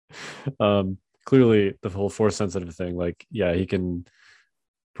clearly the whole force sensitive thing, like, yeah, he can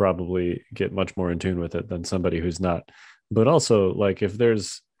probably get much more in tune with it than somebody who's not. But also, like, if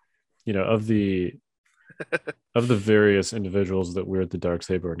there's, of the various individuals that wield the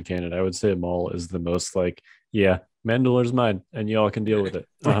Darksaber in canon, I would say Maul is the most like, yeah, Mandalore's mine, and y'all can deal with it.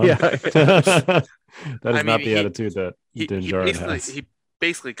 Yeah. That is not the attitude that Din Djarin has. He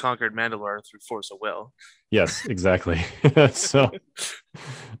basically conquered Mandalore through force of will. Yes, exactly. So,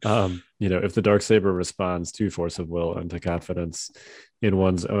 if the Darksaber responds to force of will and to confidence in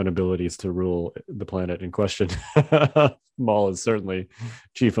one's own abilities to rule the planet in question, Maul is certainly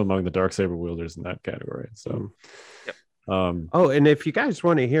chief among the Darksaber wielders in that category. So, yep. And if you guys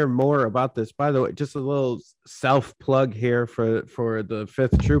want to hear more about this, by the way, just a little self plug here for the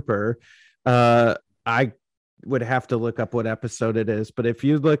Fifth Trooper. I would have to look up what episode it is, but if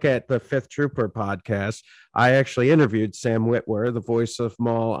you look at the Fifth Trooper podcast, I actually interviewed Sam Witwer, the voice of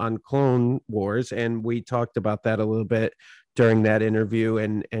Maul on Clone Wars, and we talked about that a little bit during that interview,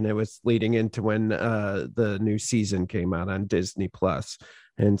 and it was leading into when the new season came out on Disney Plus.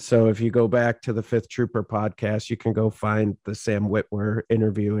 And so if you go back to the Fifth Trooper podcast, you can go find the Sam Witwer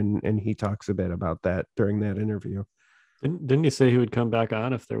interview, and he talks a bit about that during that interview. Didn't he say he would come back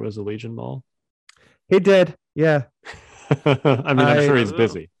on if there was a Legion Maul? He did, yeah. I mean, I'm sure he's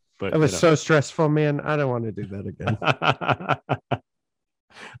busy, but it was so stressful, man. I don't want to do that again.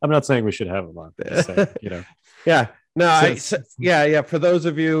 I'm not saying we should have him on. Just saying, Yeah. No, yeah. For those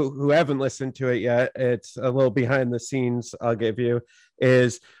of you who haven't listened to it yet, it's a little behind the scenes. I'll give you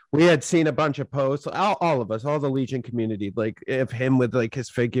is we had seen a bunch of posts, all of us, all the Legion community, like of him with like his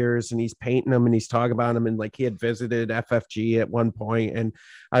figures, and he's painting them and he's talking about them, and like he had visited FFG at one point, and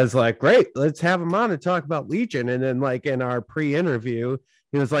I was like, great, let's have him on and talk about Legion. And then like in our pre-interview,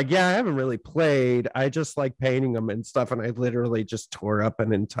 he was like, yeah, I haven't really played. I just like painting them and stuff. And I literally just tore up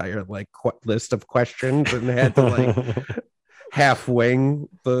an entire like list of questions and had to like half wing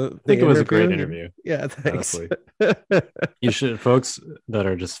the I think it was a great interview. Yeah, thanks. Honestly. You should, folks that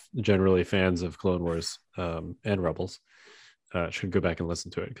are just generally fans of Clone Wars and Rebels, should go back and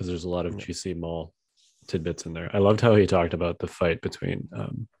listen to it, because there's a lot of GC Maul tidbits in there. I loved how he talked about the fight between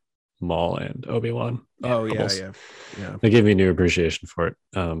Maul and Obi-Wan. Oh, Rebels. Yeah. They gave me new appreciation for it.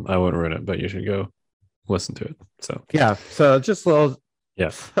 I won't ruin it, but you should go listen to it. So yeah, so just a little.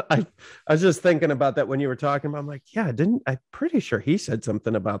 Yes, I was just thinking about that when you were talking about. I'm like, yeah, I'm pretty sure he said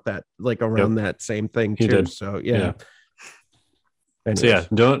something about that, like around that same thing too. He did. So yeah. So yeah,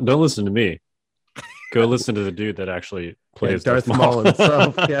 don't listen to me. Go listen to the dude that actually plays Darth Maul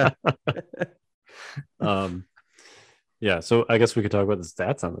himself. Yeah. Yeah. So I guess we could talk about the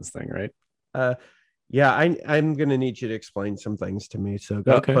stats on this thing, right? Yeah, I'm gonna need you to explain some things to me. So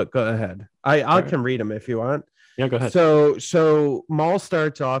go ahead. I can read them if you want. Yeah, go ahead. So Maul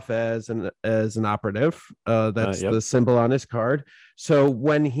starts off as an operative. That's the symbol on his card. So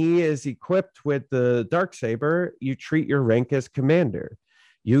when he is equipped with the Darksaber, you treat your rank as commander.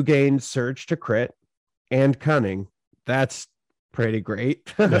 You gain surge to crit and cunning. That's pretty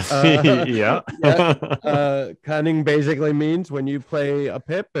great. Yeah. Cunning basically means when you play a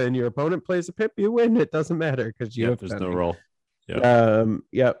pip and your opponent plays a pip, you win. It doesn't matter because you have there's cunning. no roll.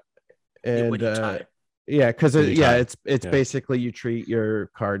 Yep. And yeah, because it's basically you treat your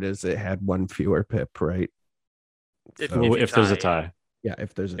card as it had one fewer pip, right? If there's a tie. Yeah,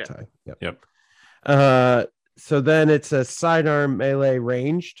 if there's a tie. Yep. So then it's a sidearm melee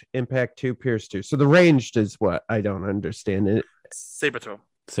ranged, impact 2, pierce 2. So the ranged is what I don't understand. It saber throw.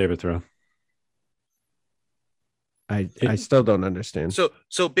 I still don't understand.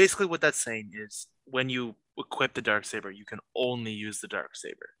 So basically what that's saying is when you equip the Darksaber, you can only use the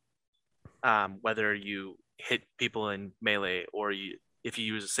Darksaber. Whether you hit people in melee or if you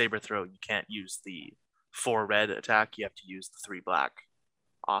use a saber throw, you can't use the 4 red attack. You have to use the 3 black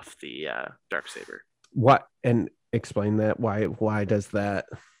off the Darksaber. What? And explain that. Why does that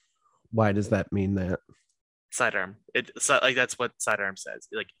mean that? Sidearm. That's what sidearm says.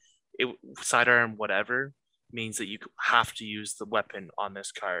 Sidearm whatever means that you have to use the weapon on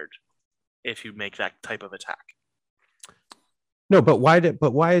this card if you make that type of attack. No, but why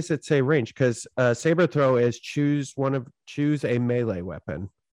does it say range? Because saber throw is choose a melee weapon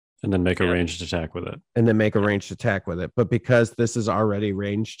and then make a ranged attack with it. and then make a ranged attack with it. But because this is already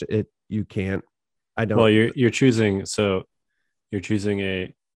ranged, you can't. I don't. Well, you're choosing a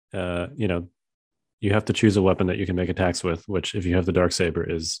you have to choose a weapon that you can make attacks with, which if you have the dark saber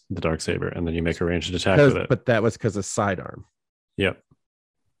is the dark saber, and then you make a ranged attack with it. But that was because of sidearm. Yep.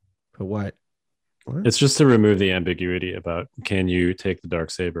 But what? It's just to remove the ambiguity about can you take the dark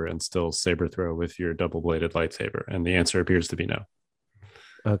saber and still saber throw with your double-bladed lightsaber, and the answer appears to be no.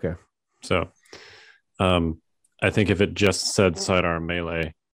 Okay. So, I think if it just said sidearm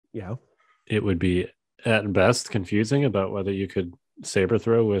melee, it would be at best confusing about whether you could saber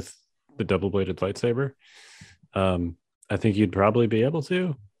throw with the double-bladed lightsaber. I think you'd probably be able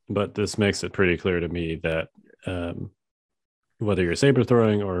to, but this makes it pretty clear to me that whether you're saber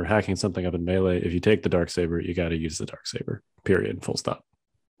throwing or hacking something up in melee, if you take the dark saber, you got to use the dark saber. Period. Full stop.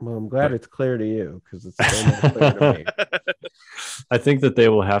 Well, I'm glad it's clear to you because it's still not clear to me. I think that they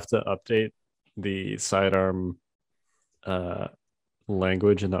will have to update the sidearm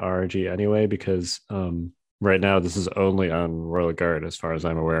language in the RG anyway, because right now this is only on Royal Guard as far as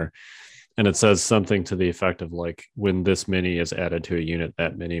I'm aware, and it says something to the effect of like, when this mini is added to a unit,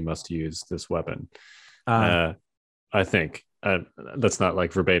 that mini must use this weapon. I think that's not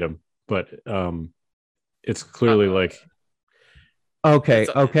like verbatim, but it's clearly like okay.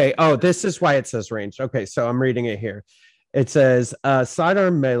 Oh, this is why it says ranged. Okay, so I'm reading it here. It says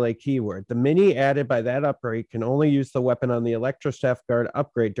sidearm melee keyword. The mini added by that upgrade can only use the weapon on the Electrostaff Guard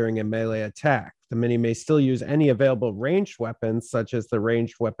upgrade during a melee attack. The mini may still use any available ranged weapons, such as the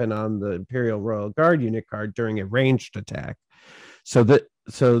ranged weapon on the Imperial Royal Guard unit card during a ranged attack. So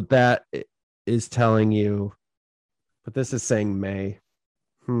that is telling you, but this is saying may.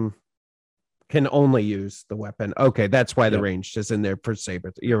 Can only use the weapon. Okay, that's why the ranged is in there for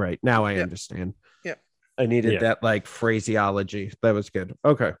saber. You're right. Now I understand. Yeah. I needed that like phraseology. That was good.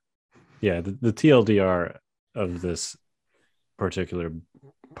 Okay. Yeah, the TLDR of this particular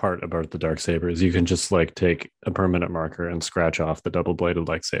part about the dark saber is you can just like take a permanent marker and scratch off the double-bladed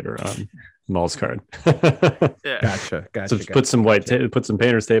lightsaber on Maul's card. Gotcha. So put some put some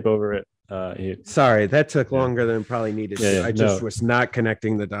painter's tape over it. Sorry, that took longer than probably needed to. I just was not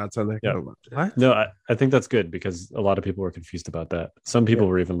connecting the dots on that. Yeah. What? No, I think that's good because a lot of people were confused about that. Some people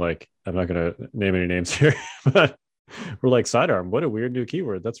were even like, I'm not going to name any names here, but we're like, sidearm, what a weird new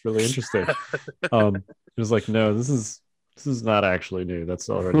keyword. That's really interesting. It was like, no, this is not actually new. That's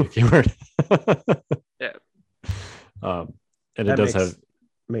already a keyword. And it does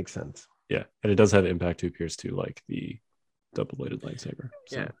makes sense. Yeah, and it does have impact to pierce to like the double-bladed lightsaber.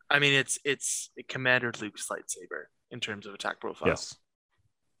 So. Yeah, I mean it's Commander Luke's lightsaber in terms of attack profile. Yes,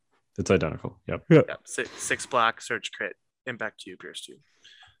 it's identical. Yep. 6 black, search crit, impact 2, pierce 2.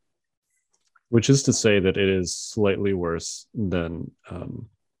 Which is to say that it is slightly worse than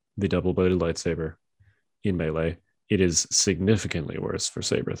the double-bladed lightsaber in melee. It is significantly worse for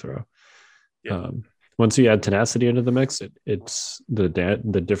saber throw. Yep. Once you add tenacity into the mix, it's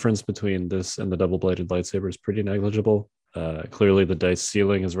the difference between this and the double-bladed lightsaber is pretty negligible. Clearly, the dice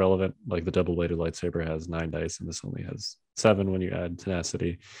ceiling is relevant. Like the double-bladed lightsaber has 9 dice, and this only has 7 when you add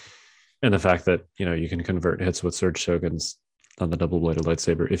tenacity. And the fact that you can convert hits with surge tokens on the double-bladed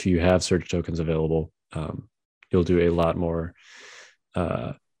lightsaber. If you have surge tokens available, you'll do a lot more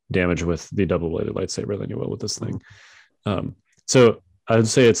damage with the double-bladed lightsaber than you will with this thing. So I would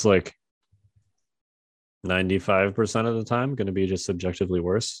say it's like 95% of the time going to be just subjectively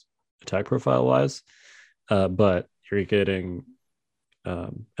worse attack profile wise, but you're getting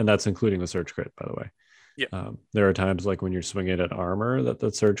and that's including the surge crit, by the way. There are times like when you're swinging at armor that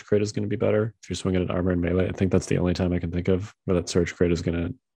the surge crit is going to be better. If you're swinging at armor and melee, I think that's the only time I can think of where that surge crit is going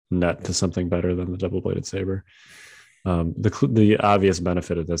to net to something better than the double-bladed saber. The obvious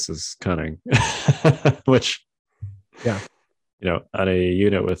benefit of this is cunning, which on a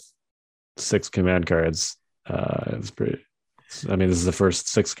unit with 6 command cards, it's pretty. I mean, this is the first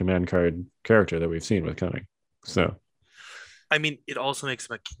 6 command card character that we've seen with cunning. So, I mean, it also makes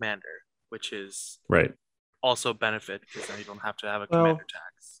him a commander, which is right. Also benefit because then you don't have to have a commander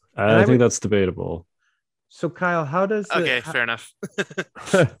tax. I think that's debatable. So, Kyle, how does fair enough.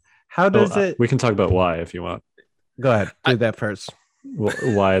 How does it? We can talk about why if you want. Go ahead, do that first.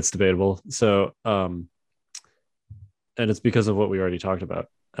 Why it's debatable. So, and it's because of what we already talked about.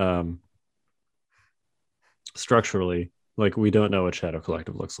 Structurally, like we don't know what Shadow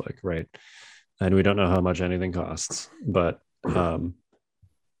Collective looks like, right? And we don't know how much anything costs, but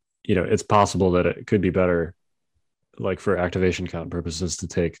it's possible that it could be better, like for activation count purposes, to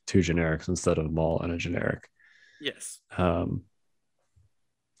take 2 generics instead of Maul and a generic. Yes.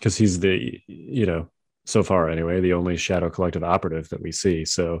 because he's so far anyway, the only Shadow Collective operative that we see.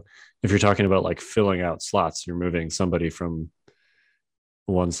 So if you're talking about like filling out slots, you're moving somebody from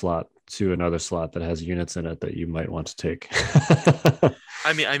one slot to another slot that has units in it that you might want to take.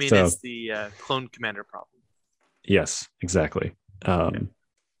 I mean, So, it's the clone commander problem. yes, exactly.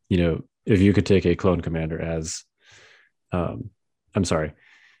 If you could take a clone commander as, I'm sorry,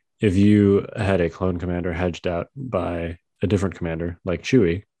 if you had a clone commander hedged out by a different commander like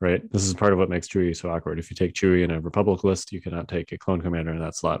Chewie, right? This is part of what makes Chewie so awkward. If you take Chewie in a Republic list, you cannot take a clone commander in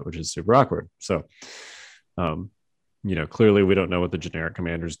that slot, which is super awkward. So, clearly we don't know what the generic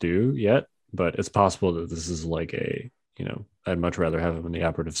commanders do yet, but it's possible that this is like I'd much rather have him in the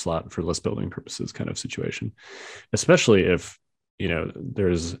operative slot for list building purposes kind of situation, especially if,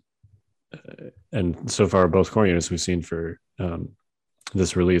 there's, and so far both core units we've seen for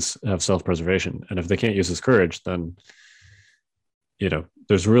this release have self-preservation. And if they can't use his courage, then,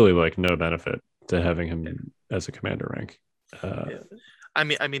 there's really like no benefit to having him as a commander rank. I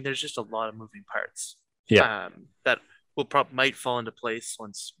mean, there's just a lot of moving parts. Yeah. That might fall into place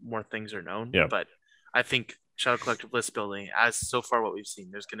once more things are known. Yeah. But I think Shadow Collective list building, as so far what we've seen,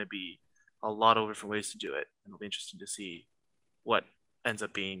 there's going to be a lot of different ways to do it, and it'll be interesting to see what ends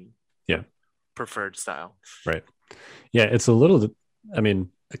up being preferred style. Right. Yeah, it's a little. I mean,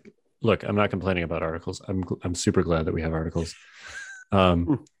 look, I'm not complaining about articles. I'm super glad that we have articles.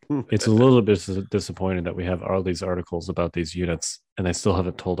 It's a little bit disappointing that we have all these articles about these units and they still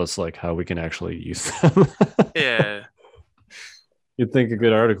haven't told us like how we can actually use them. Yeah. You'd think a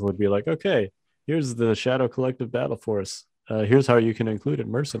good article would be like, okay, here's the Shadow Collective battle force. Here's how you can include a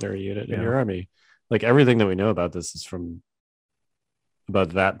mercenary unit in your army. Like everything that we know about this is about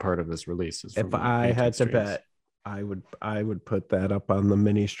that part of this release. If I had to bet, I would put that up on the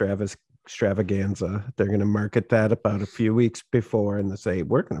mini extravaganza. They're going to market that about a few weeks before and they say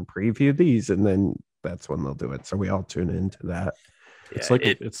we're going to preview these, and then that's when they'll do it, so we all tune into that. It's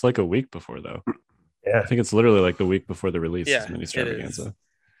like a week before though. I think it's literally like the week before the release is mini extravaganza.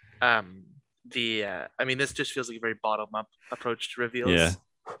 This just feels like a very bottom up approach to reveals,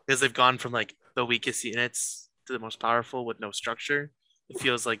 because they've gone from like the weakest units to the most powerful with no structure. It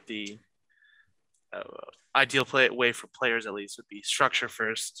feels like the ideal way for players at least would be structure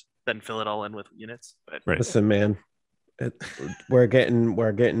first, then fill it all in with units. But listen, man, we're getting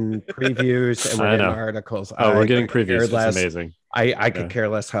previews and we're getting articles. We're getting previews. That's amazing. I could care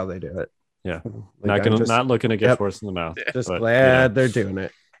less how they do it. Yeah, not looking to get force in the mouth. Just glad they're doing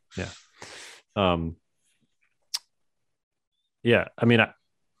it. Yeah. Yeah. I mean,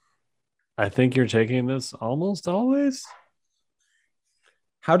 I think you're taking this almost always.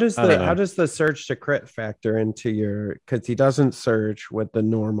 How does the surge to crit factor into your? Because he doesn't surge with the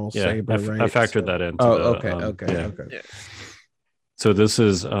normal saber, right? I factored that in. Okay. So this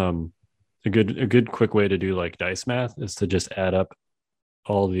is a good quick way to do like dice math is to just add up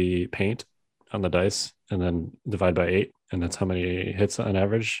all the paint on the dice and then divide by 8, and that's how many hits on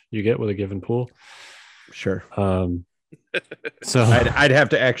average you get with a given pool. Sure. So I'd have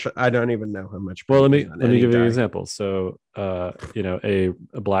to actually. I don't even know how much. Well, let me give you an example. So, a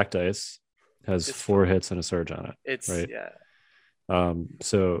black dice has 4 hits and a surge on it. It's right.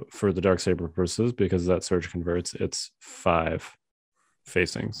 So for the dark saber purposes, because that surge converts, it's 5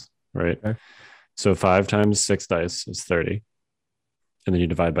 facings, right? Okay. So 5 times 6 dice is 30, and then you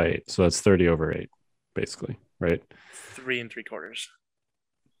divide by 8, so that's 30 over 8, basically, right? 3 3/4.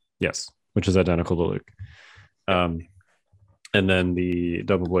 Yes, which is identical to Luke. And then the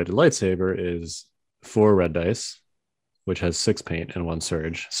double-bladed lightsaber is 4 red dice, which has 6 paint and 1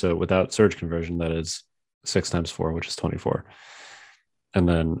 surge. So without surge conversion, that is 6 times 4, which is 24. And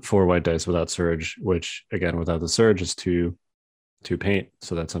then 4 white dice without surge, which again, without the surge is 2 paint.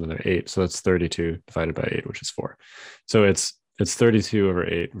 So that's another 8. So that's 32 divided by 8, which is 4. So it's 32 over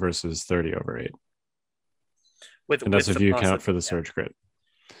 8 versus 30 over 8. And that's if you account for the surge crit.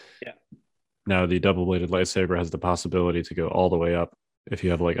 Yeah. Now, the double-bladed lightsaber has the possibility to go all the way up if you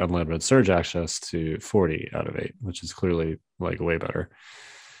have like unlimited surge access to 40 out of 8, which is clearly like way better.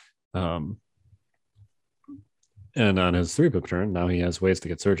 And on his 3-pip turn, now he has ways to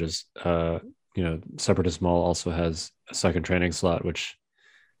get surges. Separatist Maul also has a second training slot, which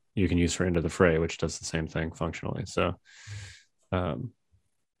you can use for Into the Fray, which does the same thing functionally. So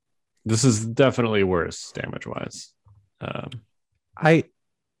this is definitely worse damage-wise.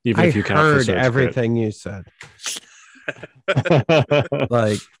 Even if you heard everything you said.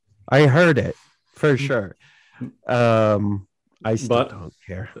 Like, I heard it for sure. I still don't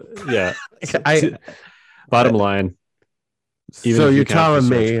care. Yeah. Bottom line. So you're telling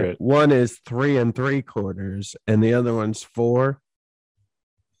me one is 3 3/4 and the other one's 4?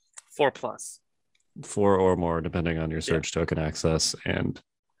 4+. 4 or more, depending on your surge token access. And,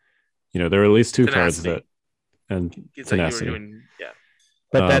 there are at least 2 cards Tenacity. that, and It's like you were tenacity. doing,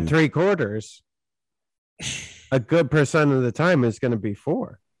 But that 3/4, a good percent of the time is going to be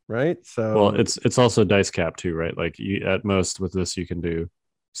 4, right? So Well, it's also dice cap too, right? Like you at most with this you can do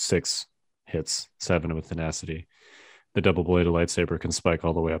 6 hits, 7 with tenacity. The double bladed lightsaber can spike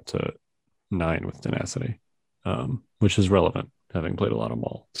all the way up to 9 with tenacity, which is relevant having played a lot of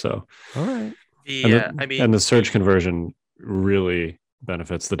Maul. So all right. and the surge conversion really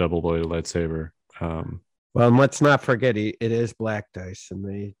benefits the double bladed lightsaber. Well, and let's not forget it is black dice, and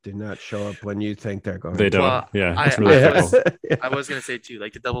they do not show up when you think they're going. They to. don't. Well, Yeah, it's really fickle. I was gonna say too,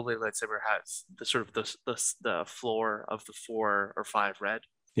 like the double bladed lightsaber has the sort of the floor of the 4 or 5 red.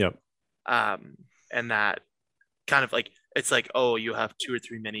 Yep. And that kind of like it's like, oh, you have 2 or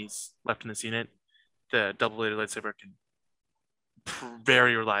 3 minis left in this unit. The double bladed lightsaber can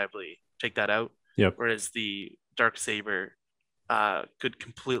very reliably take that out. Yep. Whereas the dark saber could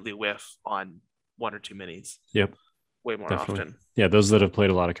completely whiff on 1 or 2 minis. Yep. Way more Definitely. often. Yeah, those that have played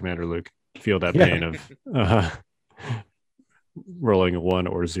a lot of Commander Luke feel that pain of rolling a 1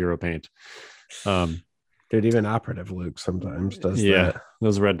 or 0 paint. Dude, even operative Luke sometimes does that.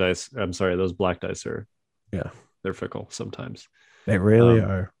 Those red dice. I'm sorry, those black dice are. Yeah, they're fickle sometimes. They really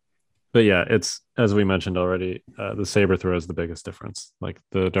are. But yeah, it's as we mentioned already. The saber throw is the biggest difference. Like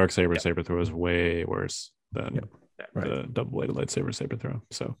the dark saber saber throw is way worse than the double bladed lightsaber saber throw.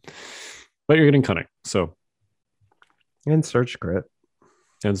 So, but you're getting cunning. So, and surge crit.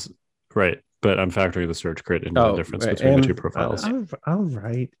 And right, but I'm factoring the surge crit into the difference between the 2 profiles. All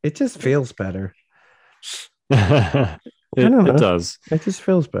right, it just feels better. It does. It just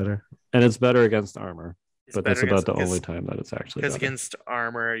feels better, and it's better against armor. But that's about the only time that it's actually because against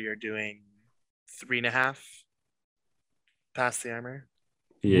armor you're doing 3.5 past the armor.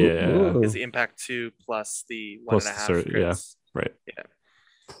 Yeah, is the impact 2 plus the 1.5 crits. Yeah, right.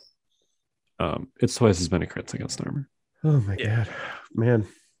 Yeah. It's twice as many crits against armor. Oh my god, man.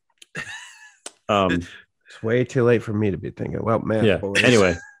 It's way too late for me to be thinking. Well, man. Yeah. Boys.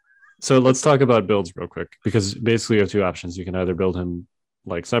 Anyway, so let's talk about builds real quick, because basically you have 2 options. You can either build him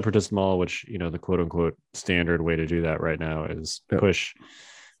like Separatist Maul, which the quote unquote standard way to do that right now is push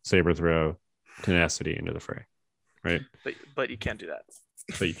saber throw tenacity into the fray, right? But you can't do that.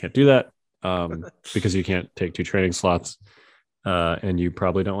 But you can't do that because you can't take 2 training slots, and you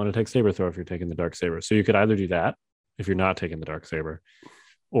probably don't want to take saber throw if you're taking the dark saber. So you could either do that if you're not taking the dark saber,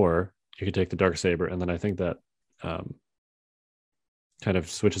 or you could take the dark saber, and then I think that kind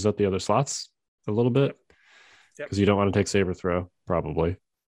of switches up the other slots a little bit. Because you don't want to take saber throw, probably.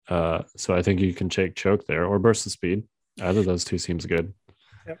 So I think you can take choke there or burst the speed. Either of those 2 seems good.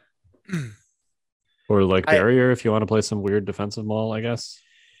 Yep. Or like barrier if you want to play some weird defensive Maul, I guess.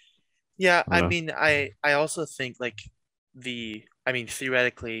 Yeah, I mean, I also think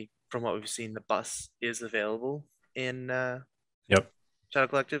theoretically, from what we've seen, the bus is available in Shadow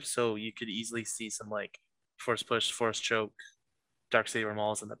Collective, so you could easily see some like force push, force choke, dark saber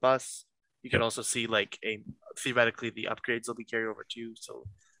Mauls in the bus. You could also see like theoretically the upgrades will be carried over too, so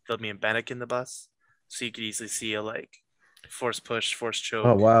there'll be a Bannock in the bus. So you could easily see a like force push, force choke.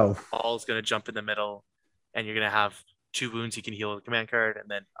 Oh wow! Maul's gonna jump in the middle, and you're gonna have 2 wounds you can heal with a command card, and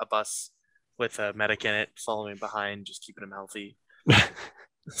then a bus with a medic in it following behind, just keeping him healthy.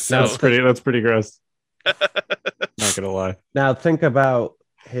 So that's pretty gross. Not gonna lie. Now think about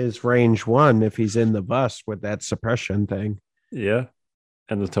his range 1 if he's in the bus with that suppression thing. Yeah.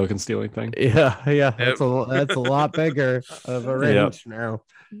 And the token stealing thing. Yeah. That's a lot bigger of a range now.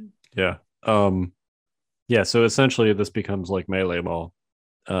 Yeah. Yeah. So essentially, this becomes like melee Maul.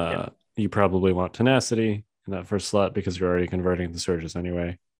 You probably want tenacity in that first slot because you're already converting the surges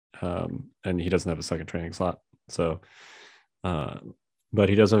anyway, and he doesn't have a second training slot. So, but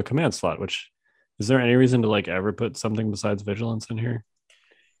he does have a command slot. Which is there any reason to like ever put something besides vigilance in here?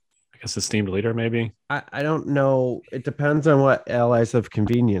 Esteemed leader, maybe. I don't know. It depends on what Allies of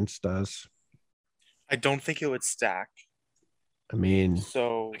Convenience does. I don't think it would stack. I mean,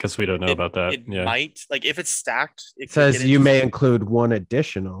 so I guess we don't know about that. It might, like if it's stacked. It says you may include 1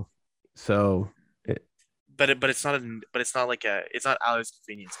 additional. So, but it's not like it's not Allies of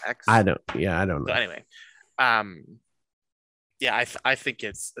Convenience X. I don't know. So anyway, I think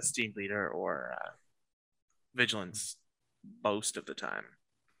it's Esteemed Leader or Vigilance most of the time.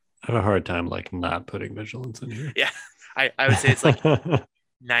 I have a hard time like not putting vigilance in here. Yeah, I would say it's like 90-95%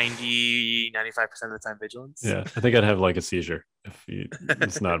 of the time vigilance. Yeah, I think I'd have like a seizure if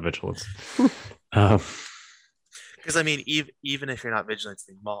it's not vigilance. Because Because I mean, even if you're not vigilance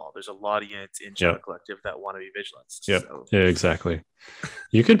in Maul, there's a lot of units in Shadow Collective that want to be vigilance. Yep. So. Yeah, exactly.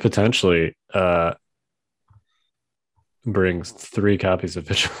 You could potentially bring 3 copies of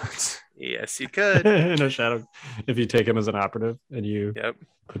vigilance. Yes, you could. In a shadow, if you take him as an operative and you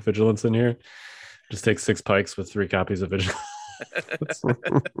put vigilance in here, just take 6 pikes with 3 copies of vigilance.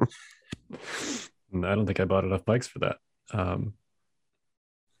 I don't think I bought enough pikes for that.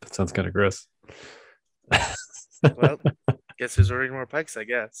 That sounds kind of gross. Well, guess who's ordering more pikes, I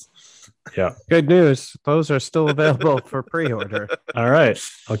guess. Yeah. Good news. Those are still available for pre-order. All right.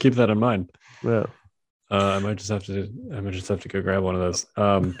 I'll keep that in mind. Yeah. I might just have to go grab one of those.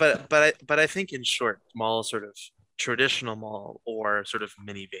 But I think in short, Maul sort of traditional Maul or sort of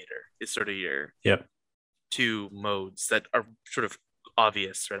mini Vader is sort of your 2 modes that are sort of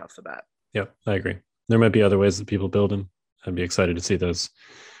obvious right off the bat. Yep, I agree. There might be other ways that people build them. I'd be excited to see those.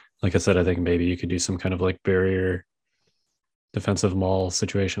 Like I said, I think maybe you could do some kind of like barrier defensive Maul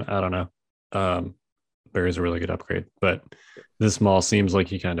situation. I don't know. Barrier is a really good upgrade, but this Maul seems like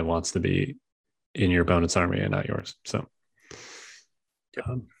he kind of wants to be in your opponent's army and not yours. So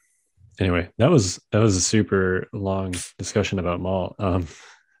anyway, that was a super long discussion about Maul.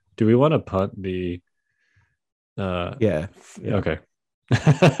 Do we want to punt the Yeah. Okay.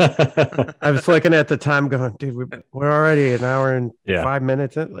 I was looking at the time going, dude, we're already an hour and 5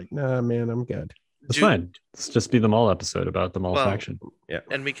 minutes in. Like, nah, man, I'm good. It's fine. Let's just be the Maul episode about the Maul faction. Yeah.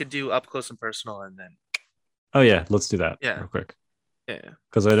 And we could do up close and personal and then. Oh, yeah. Let's do that real quick. Yeah.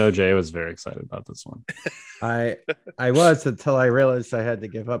 Because I know Jay was very excited about this one. I was until I realized I had to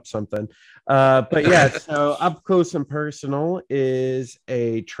give up something. But yeah, so up close and personal is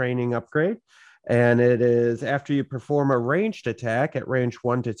a training upgrade. And it is after you perform a ranged attack at range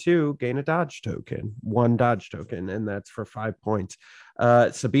 1 to 2, gain a dodge token, 1 dodge token, and that's for 5 points.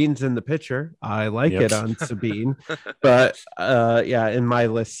 Sabine's in the picture. I like it on Sabine, but in my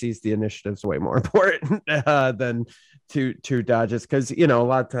list, sees the initiative's way more important than two dodges because a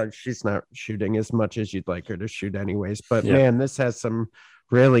lot of times she's not shooting as much as you'd like her to shoot, anyways. But man, this has some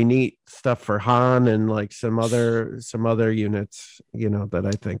really neat stuff for Han and like some other units, that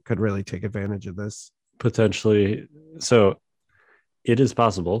I think could really take advantage of this. Potentially. So it is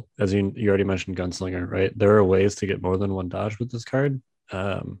possible, as you already mentioned, Gunslinger, right? There are ways to get more than 1 dodge with this card.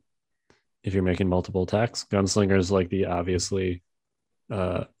 If you're making multiple attacks, Gunslinger is like the obviously,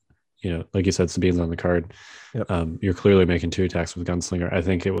 like you said, Sabine's on the card. Yep. You're clearly making 2 attacks with Gunslinger. I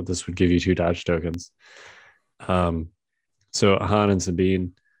think this would give you 2 dodge tokens. So Han and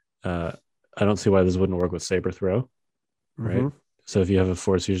Sabine, I don't see why this wouldn't work with Saber Throw, right? Mm-hmm. So if you have a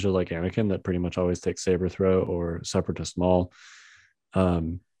Force user like Anakin that pretty much always takes Saber Throw or Separatist Maul, I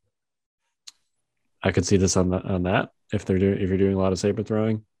could see this on that if you're doing a lot of Saber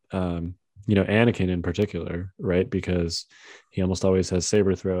throwing. Anakin in particular, right? Because he almost always has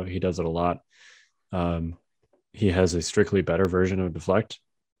Saber Throw. He does it a lot. He has a strictly better version of Deflect.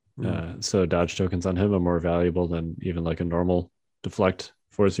 So dodge tokens on him are more valuable than even like a normal Deflect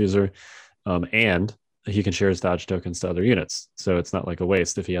Force user. And he can share his dodge tokens to other units. So it's not like a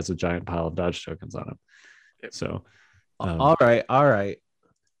waste if he has a giant pile of dodge tokens on him. So all right.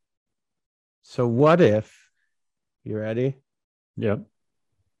 So what if you ready? Yep.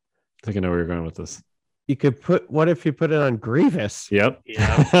 I think I know where you're going with this. You could what if you put it on Grievous? Yep.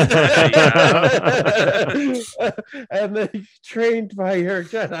 Yeah. And then you're trained by your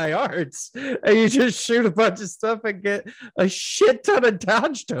Jedi arts and you just shoot a bunch of stuff and get a shit ton of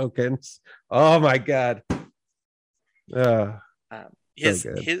dodge tokens. Oh my God.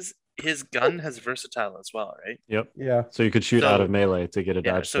 His gun has versatile as well, right? Yep. Yeah. So you could shoot out of melee to get a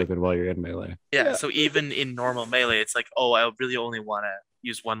dodge token while you're in melee. Yeah. So even in normal melee, it's like, oh, I really only want to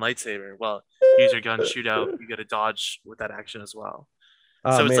use 1 lightsaber. Well, use your gun, shoot out, you get a dodge with that action as well.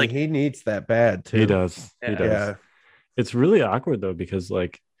 So it's like he needs that bad too. He does. Yeah. He does. Yeah. It's really awkward though, because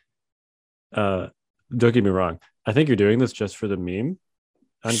like don't get me wrong. I think you're doing this just for the meme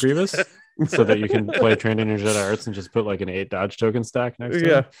on Grievous. So that you can play Training Your Jedi Arts and just put like an 8 dodge token stack next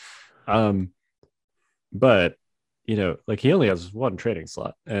to him. But like he only has 1 training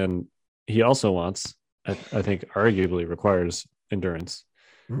slot, and he also wants, I think arguably requires endurance.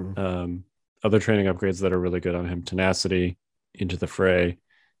 Other training upgrades that are really good on him: tenacity, into the fray.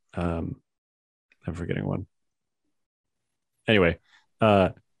 I'm forgetting one. Anyway,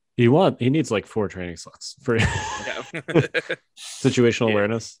 he needs like 4 training slots for situational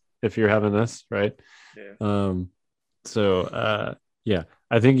awareness if you're having this, right? I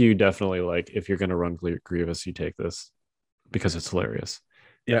think you definitely, like, if you're going to run Grievous, you take this because it's hilarious.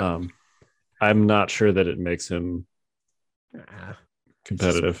 I'm not sure that it makes him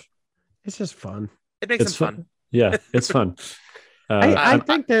competitive. It's just fun. It makes him fun. Yeah, it's fun. I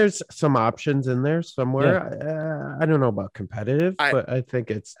think there's some options in there somewhere. I don't know about competitive, but I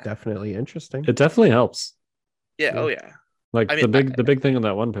think it's definitely interesting. It definitely helps. Yeah. Oh yeah. Like the big thing on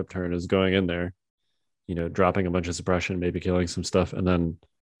that one pip turn is going in there, dropping a bunch of suppression, maybe killing some stuff, and then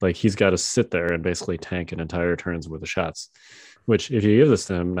like he's got to sit there and basically tank an entire turns worth of shots. Which if you give this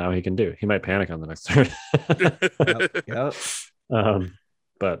to him now, he can do. He might panic on the next turn.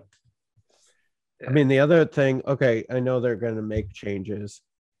 But I mean, the other thing, okay, I know they're going to make changes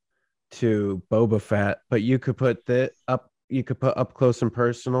to Boba Fett, but you could put up close and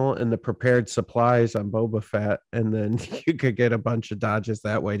personal and the prepared supplies on Boba Fett, and then you could get a bunch of dodges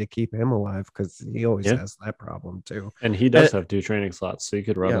that way to keep him alive, because he always has that problem too. And he does have 2 training slots, so you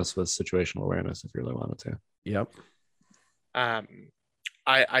could run this with situational awareness if you really wanted to. Yep.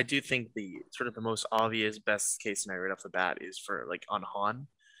 I do think the sort of the most obvious best case scenario right off the bat is for like on Han,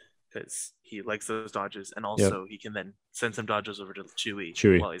 because he likes those dodges, and also he can then send some dodges over to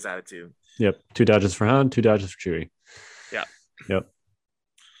Chewie while he's at it too. Yep, 2 dodges for Han, 2 dodges for Chewie. Yeah. Yep.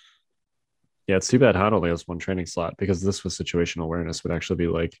 Yeah, it's too bad Han only has 1 training slot, because this with situational awareness would actually be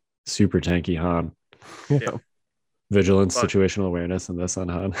like super tanky Han. Yeah. Vigilance, situational awareness, and this on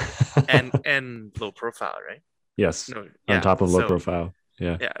Han. and low profile, right? Yes. On top of low profile.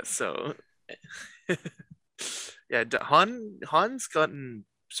 Yeah. Yeah. So Han's gotten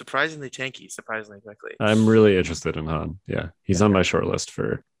surprisingly tanky, surprisingly quickly. I'm really interested in Han. Yeah. He's on my short list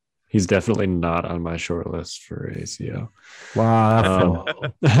for he's definitely not on my short list for ACO. Wow.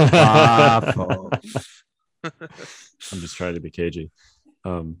 I'm just trying to be cagey.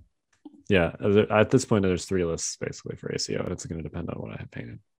 Yeah, at this point there's 3 lists basically for ACO, and it's going to depend on what I have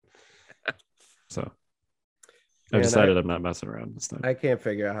painted. So I've decided I'm not messing around this time. I can't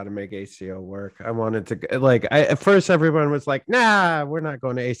figure out how to make ACO work. I wanted to at first everyone was like, nah, we're not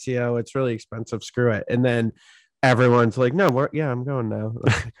going to ACO, it's really expensive, screw it. And then everyone's like, no, I'm going now.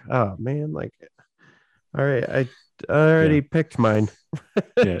 Like, oh man, like, all right, I already picked mine.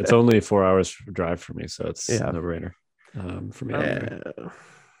 Yeah, it's only 4 hours drive for me, so it's no brainer for me.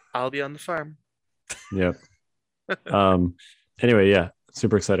 I'll be on the farm. Yep. Anyway, yeah,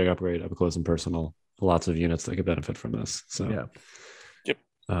 super exciting upgrade, up close and personal. Lots of units that could benefit from this. So yeah. Yep.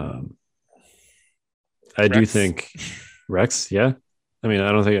 I do think Rex, I mean,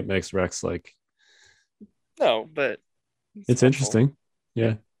 I don't think it makes Rex like no, but it's interesting.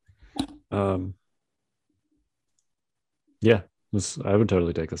 Yeah. Yeah, I would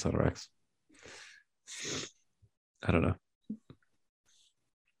totally take this on Rex. I don't know.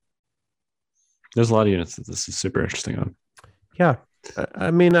 There's a lot of units that this is super interesting on. Yeah. I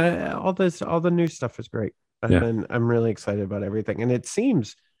mean, all the new stuff is great. And I'm really excited about everything. And it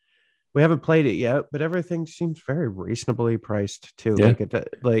seems, we haven't played it yet, but everything seems very reasonably priced too. Yeah.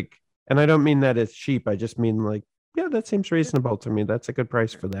 And I don't mean that it's cheap. I just mean like, yeah, that seems reasonable to me. That's a good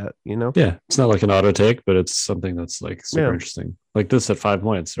price for that, Yeah, it's not like an auto take, but it's something that's like super interesting. Like this at 5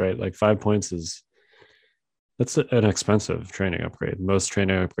 points, right? Like 5 points that's an expensive training upgrade. Most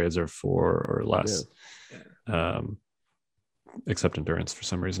training upgrades are 4 or less. Yeah. Except endurance for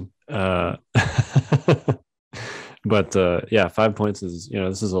some reason. But 5 points is,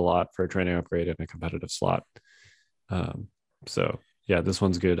 this is a lot for a training upgrade in a competitive slot. So yeah, this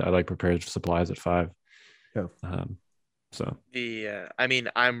one's good. I like prepared supplies at 5. Yeah. So I mean,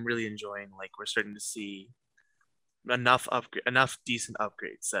 I'm really enjoying, like, we're starting to see enough decent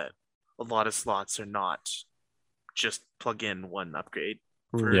upgrades that a lot of slots are not just plug in one upgrade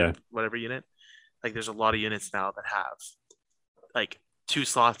for whatever unit. Like, there's a lot of units now that have like 2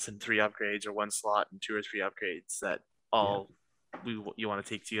 slots and 3 upgrades, or 1 slot and 2 or 3 upgrades that you want to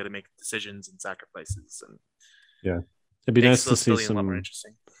take together to make decisions and sacrifices. And it'd be nice to see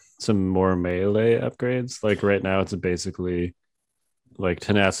some more melee upgrades. Like right now it's basically like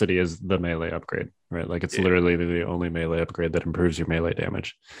tenacity is the melee upgrade, right? Like it's literally the only melee upgrade that improves your melee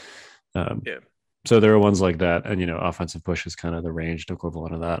damage. So there are ones like that, and offensive push is kind of the ranged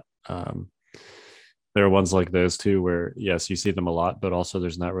equivalent of that. There are ones like those too, where yes, you see them a lot, but also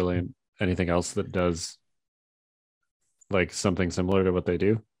there's not really anything else that does like something similar to what they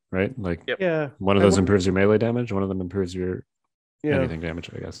do, right? Like one of those improves your melee damage, one of them improves your anything damage,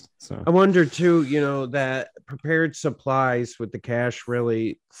 I guess. So I wonder too, that prepared supplies with the cash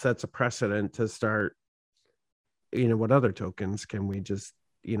really sets a precedent to start. What other tokens can we just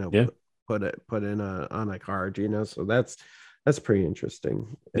put in on a card? So that's pretty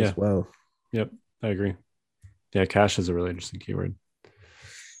interesting as well. Yep. I agree. Yeah, cash is a really interesting keyword.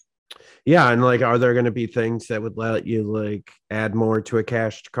 Yeah, and like, are there going to be things that would let you like add more to a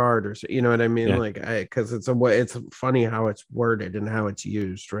cached card, or what I mean? Like, because it's funny how it's worded and how it's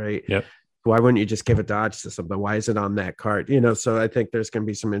used, right? Yep. Why wouldn't you just give a dodge to something? Why is it on that card? So I think there's going to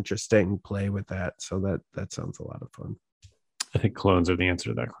be some interesting play with that. So that sounds a lot of fun. I think clones are the answer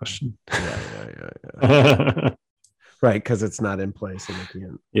to that question. Yeah. Right, because it's not in play, so they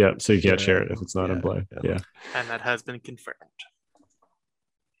can't. Yeah, so you can't share it if it's not in play. Yeah. And that has been confirmed.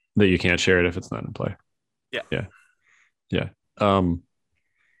 That you can't share it if it's not in play. Yeah. Yeah. I'm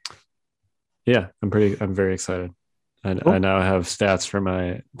very excited. And Cool. I now have stats for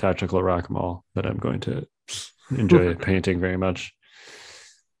my tactical rock Maul that I'm going to enjoy painting very much.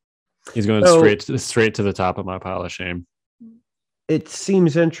 He's going straight to the top of my pile of shame. It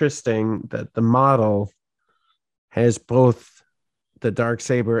seems interesting that the model has both the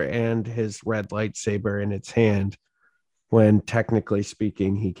Darksaber and his red lightsaber in its hand, when technically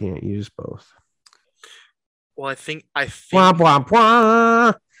speaking, he can't use both. Well, I think Blah, blah,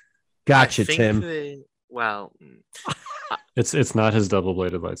 blah. Gotcha, Tim. It's not his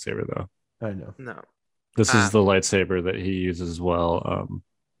double-bladed lightsaber though. I know. No. This is the lightsaber that he uses as well.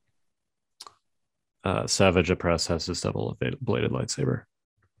 Savage Oppress has his double-bladed lightsaber.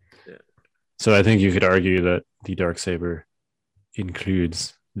 Yeah. So I think you could argue that the Darksaber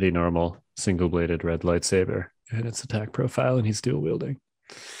includes the normal single-bladed red lightsaber in its attack profile, and he's dual wielding.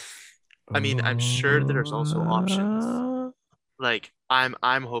 I mean, I'm sure there's also options. Like, I'm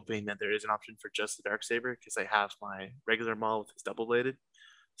hoping that there is an option for just the Darksaber, because I have my regular Maul with his double-bladed.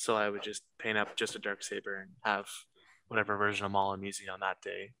 So I would just paint up just a Darksaber and have whatever version of Maul I'm using on that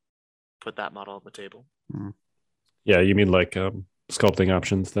day, put that model on the table. Yeah, you mean like sculpting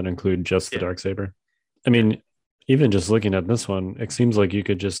options that include just the Darksaber? I mean, even just looking at this one, it seems like you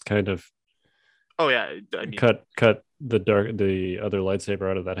could just kind of cut the other lightsaber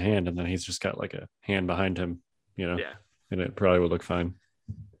out of that hand, and then he's just got like a hand behind him, and it probably would look fine.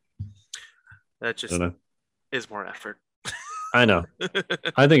 That just is more effort. I know.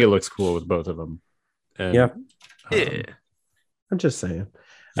 I think it looks cool with both of them. And, I'm just saying.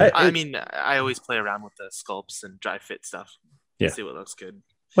 I mean, I always play around with the sculpts and dry fit stuff. See what looks good.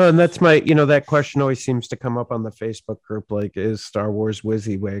 Well, and that's that question always seems to come up on the Facebook group, like, is Star Wars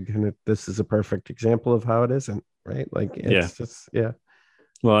WYSIWYG? And this is a perfect example of how it isn't, right? Like, it's just.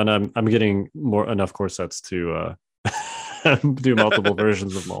 Well, and I'm getting enough core sets to do multiple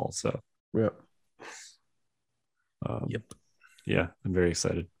versions of Maul. So, yeah, I'm very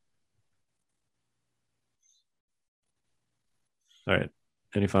excited. All right.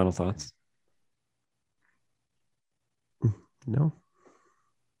 Any final thoughts? No.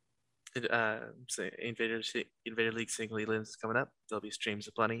 Invader League Single Elims is coming up. There'll be streams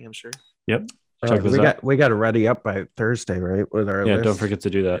aplenty, I'm sure. Yep. We got to ready up by Thursday, right? With our list. Don't forget to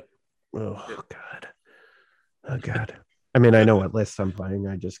do that. Oh God. I mean, I know what list I'm playing.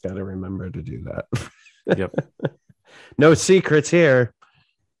 I just got to remember to do that. Yep. No secrets here.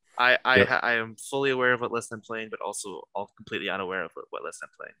 I am fully aware of what list I'm playing, but also all completely unaware of what list I'm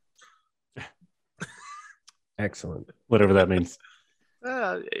playing. Excellent. Whatever that means.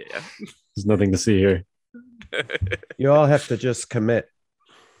 Yeah. There's nothing to see here. You all have to just commit.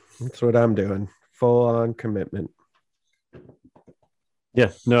 That's what I'm doing. Full on commitment.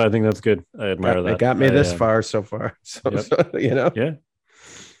 Yeah, no, I think that's good. I admire that. It got me this far so far. So, Yeah.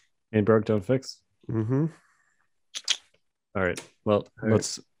 Ain't broke, don't fix. Mm-hmm. All right. Well,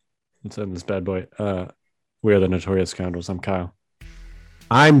 let's end this bad boy. We are the Notorious Scoundrels. I'm Kyle.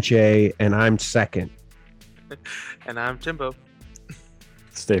 I'm Jay, and I'm second. And I'm Timbo.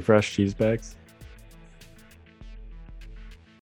 Stay fresh, cheese bags.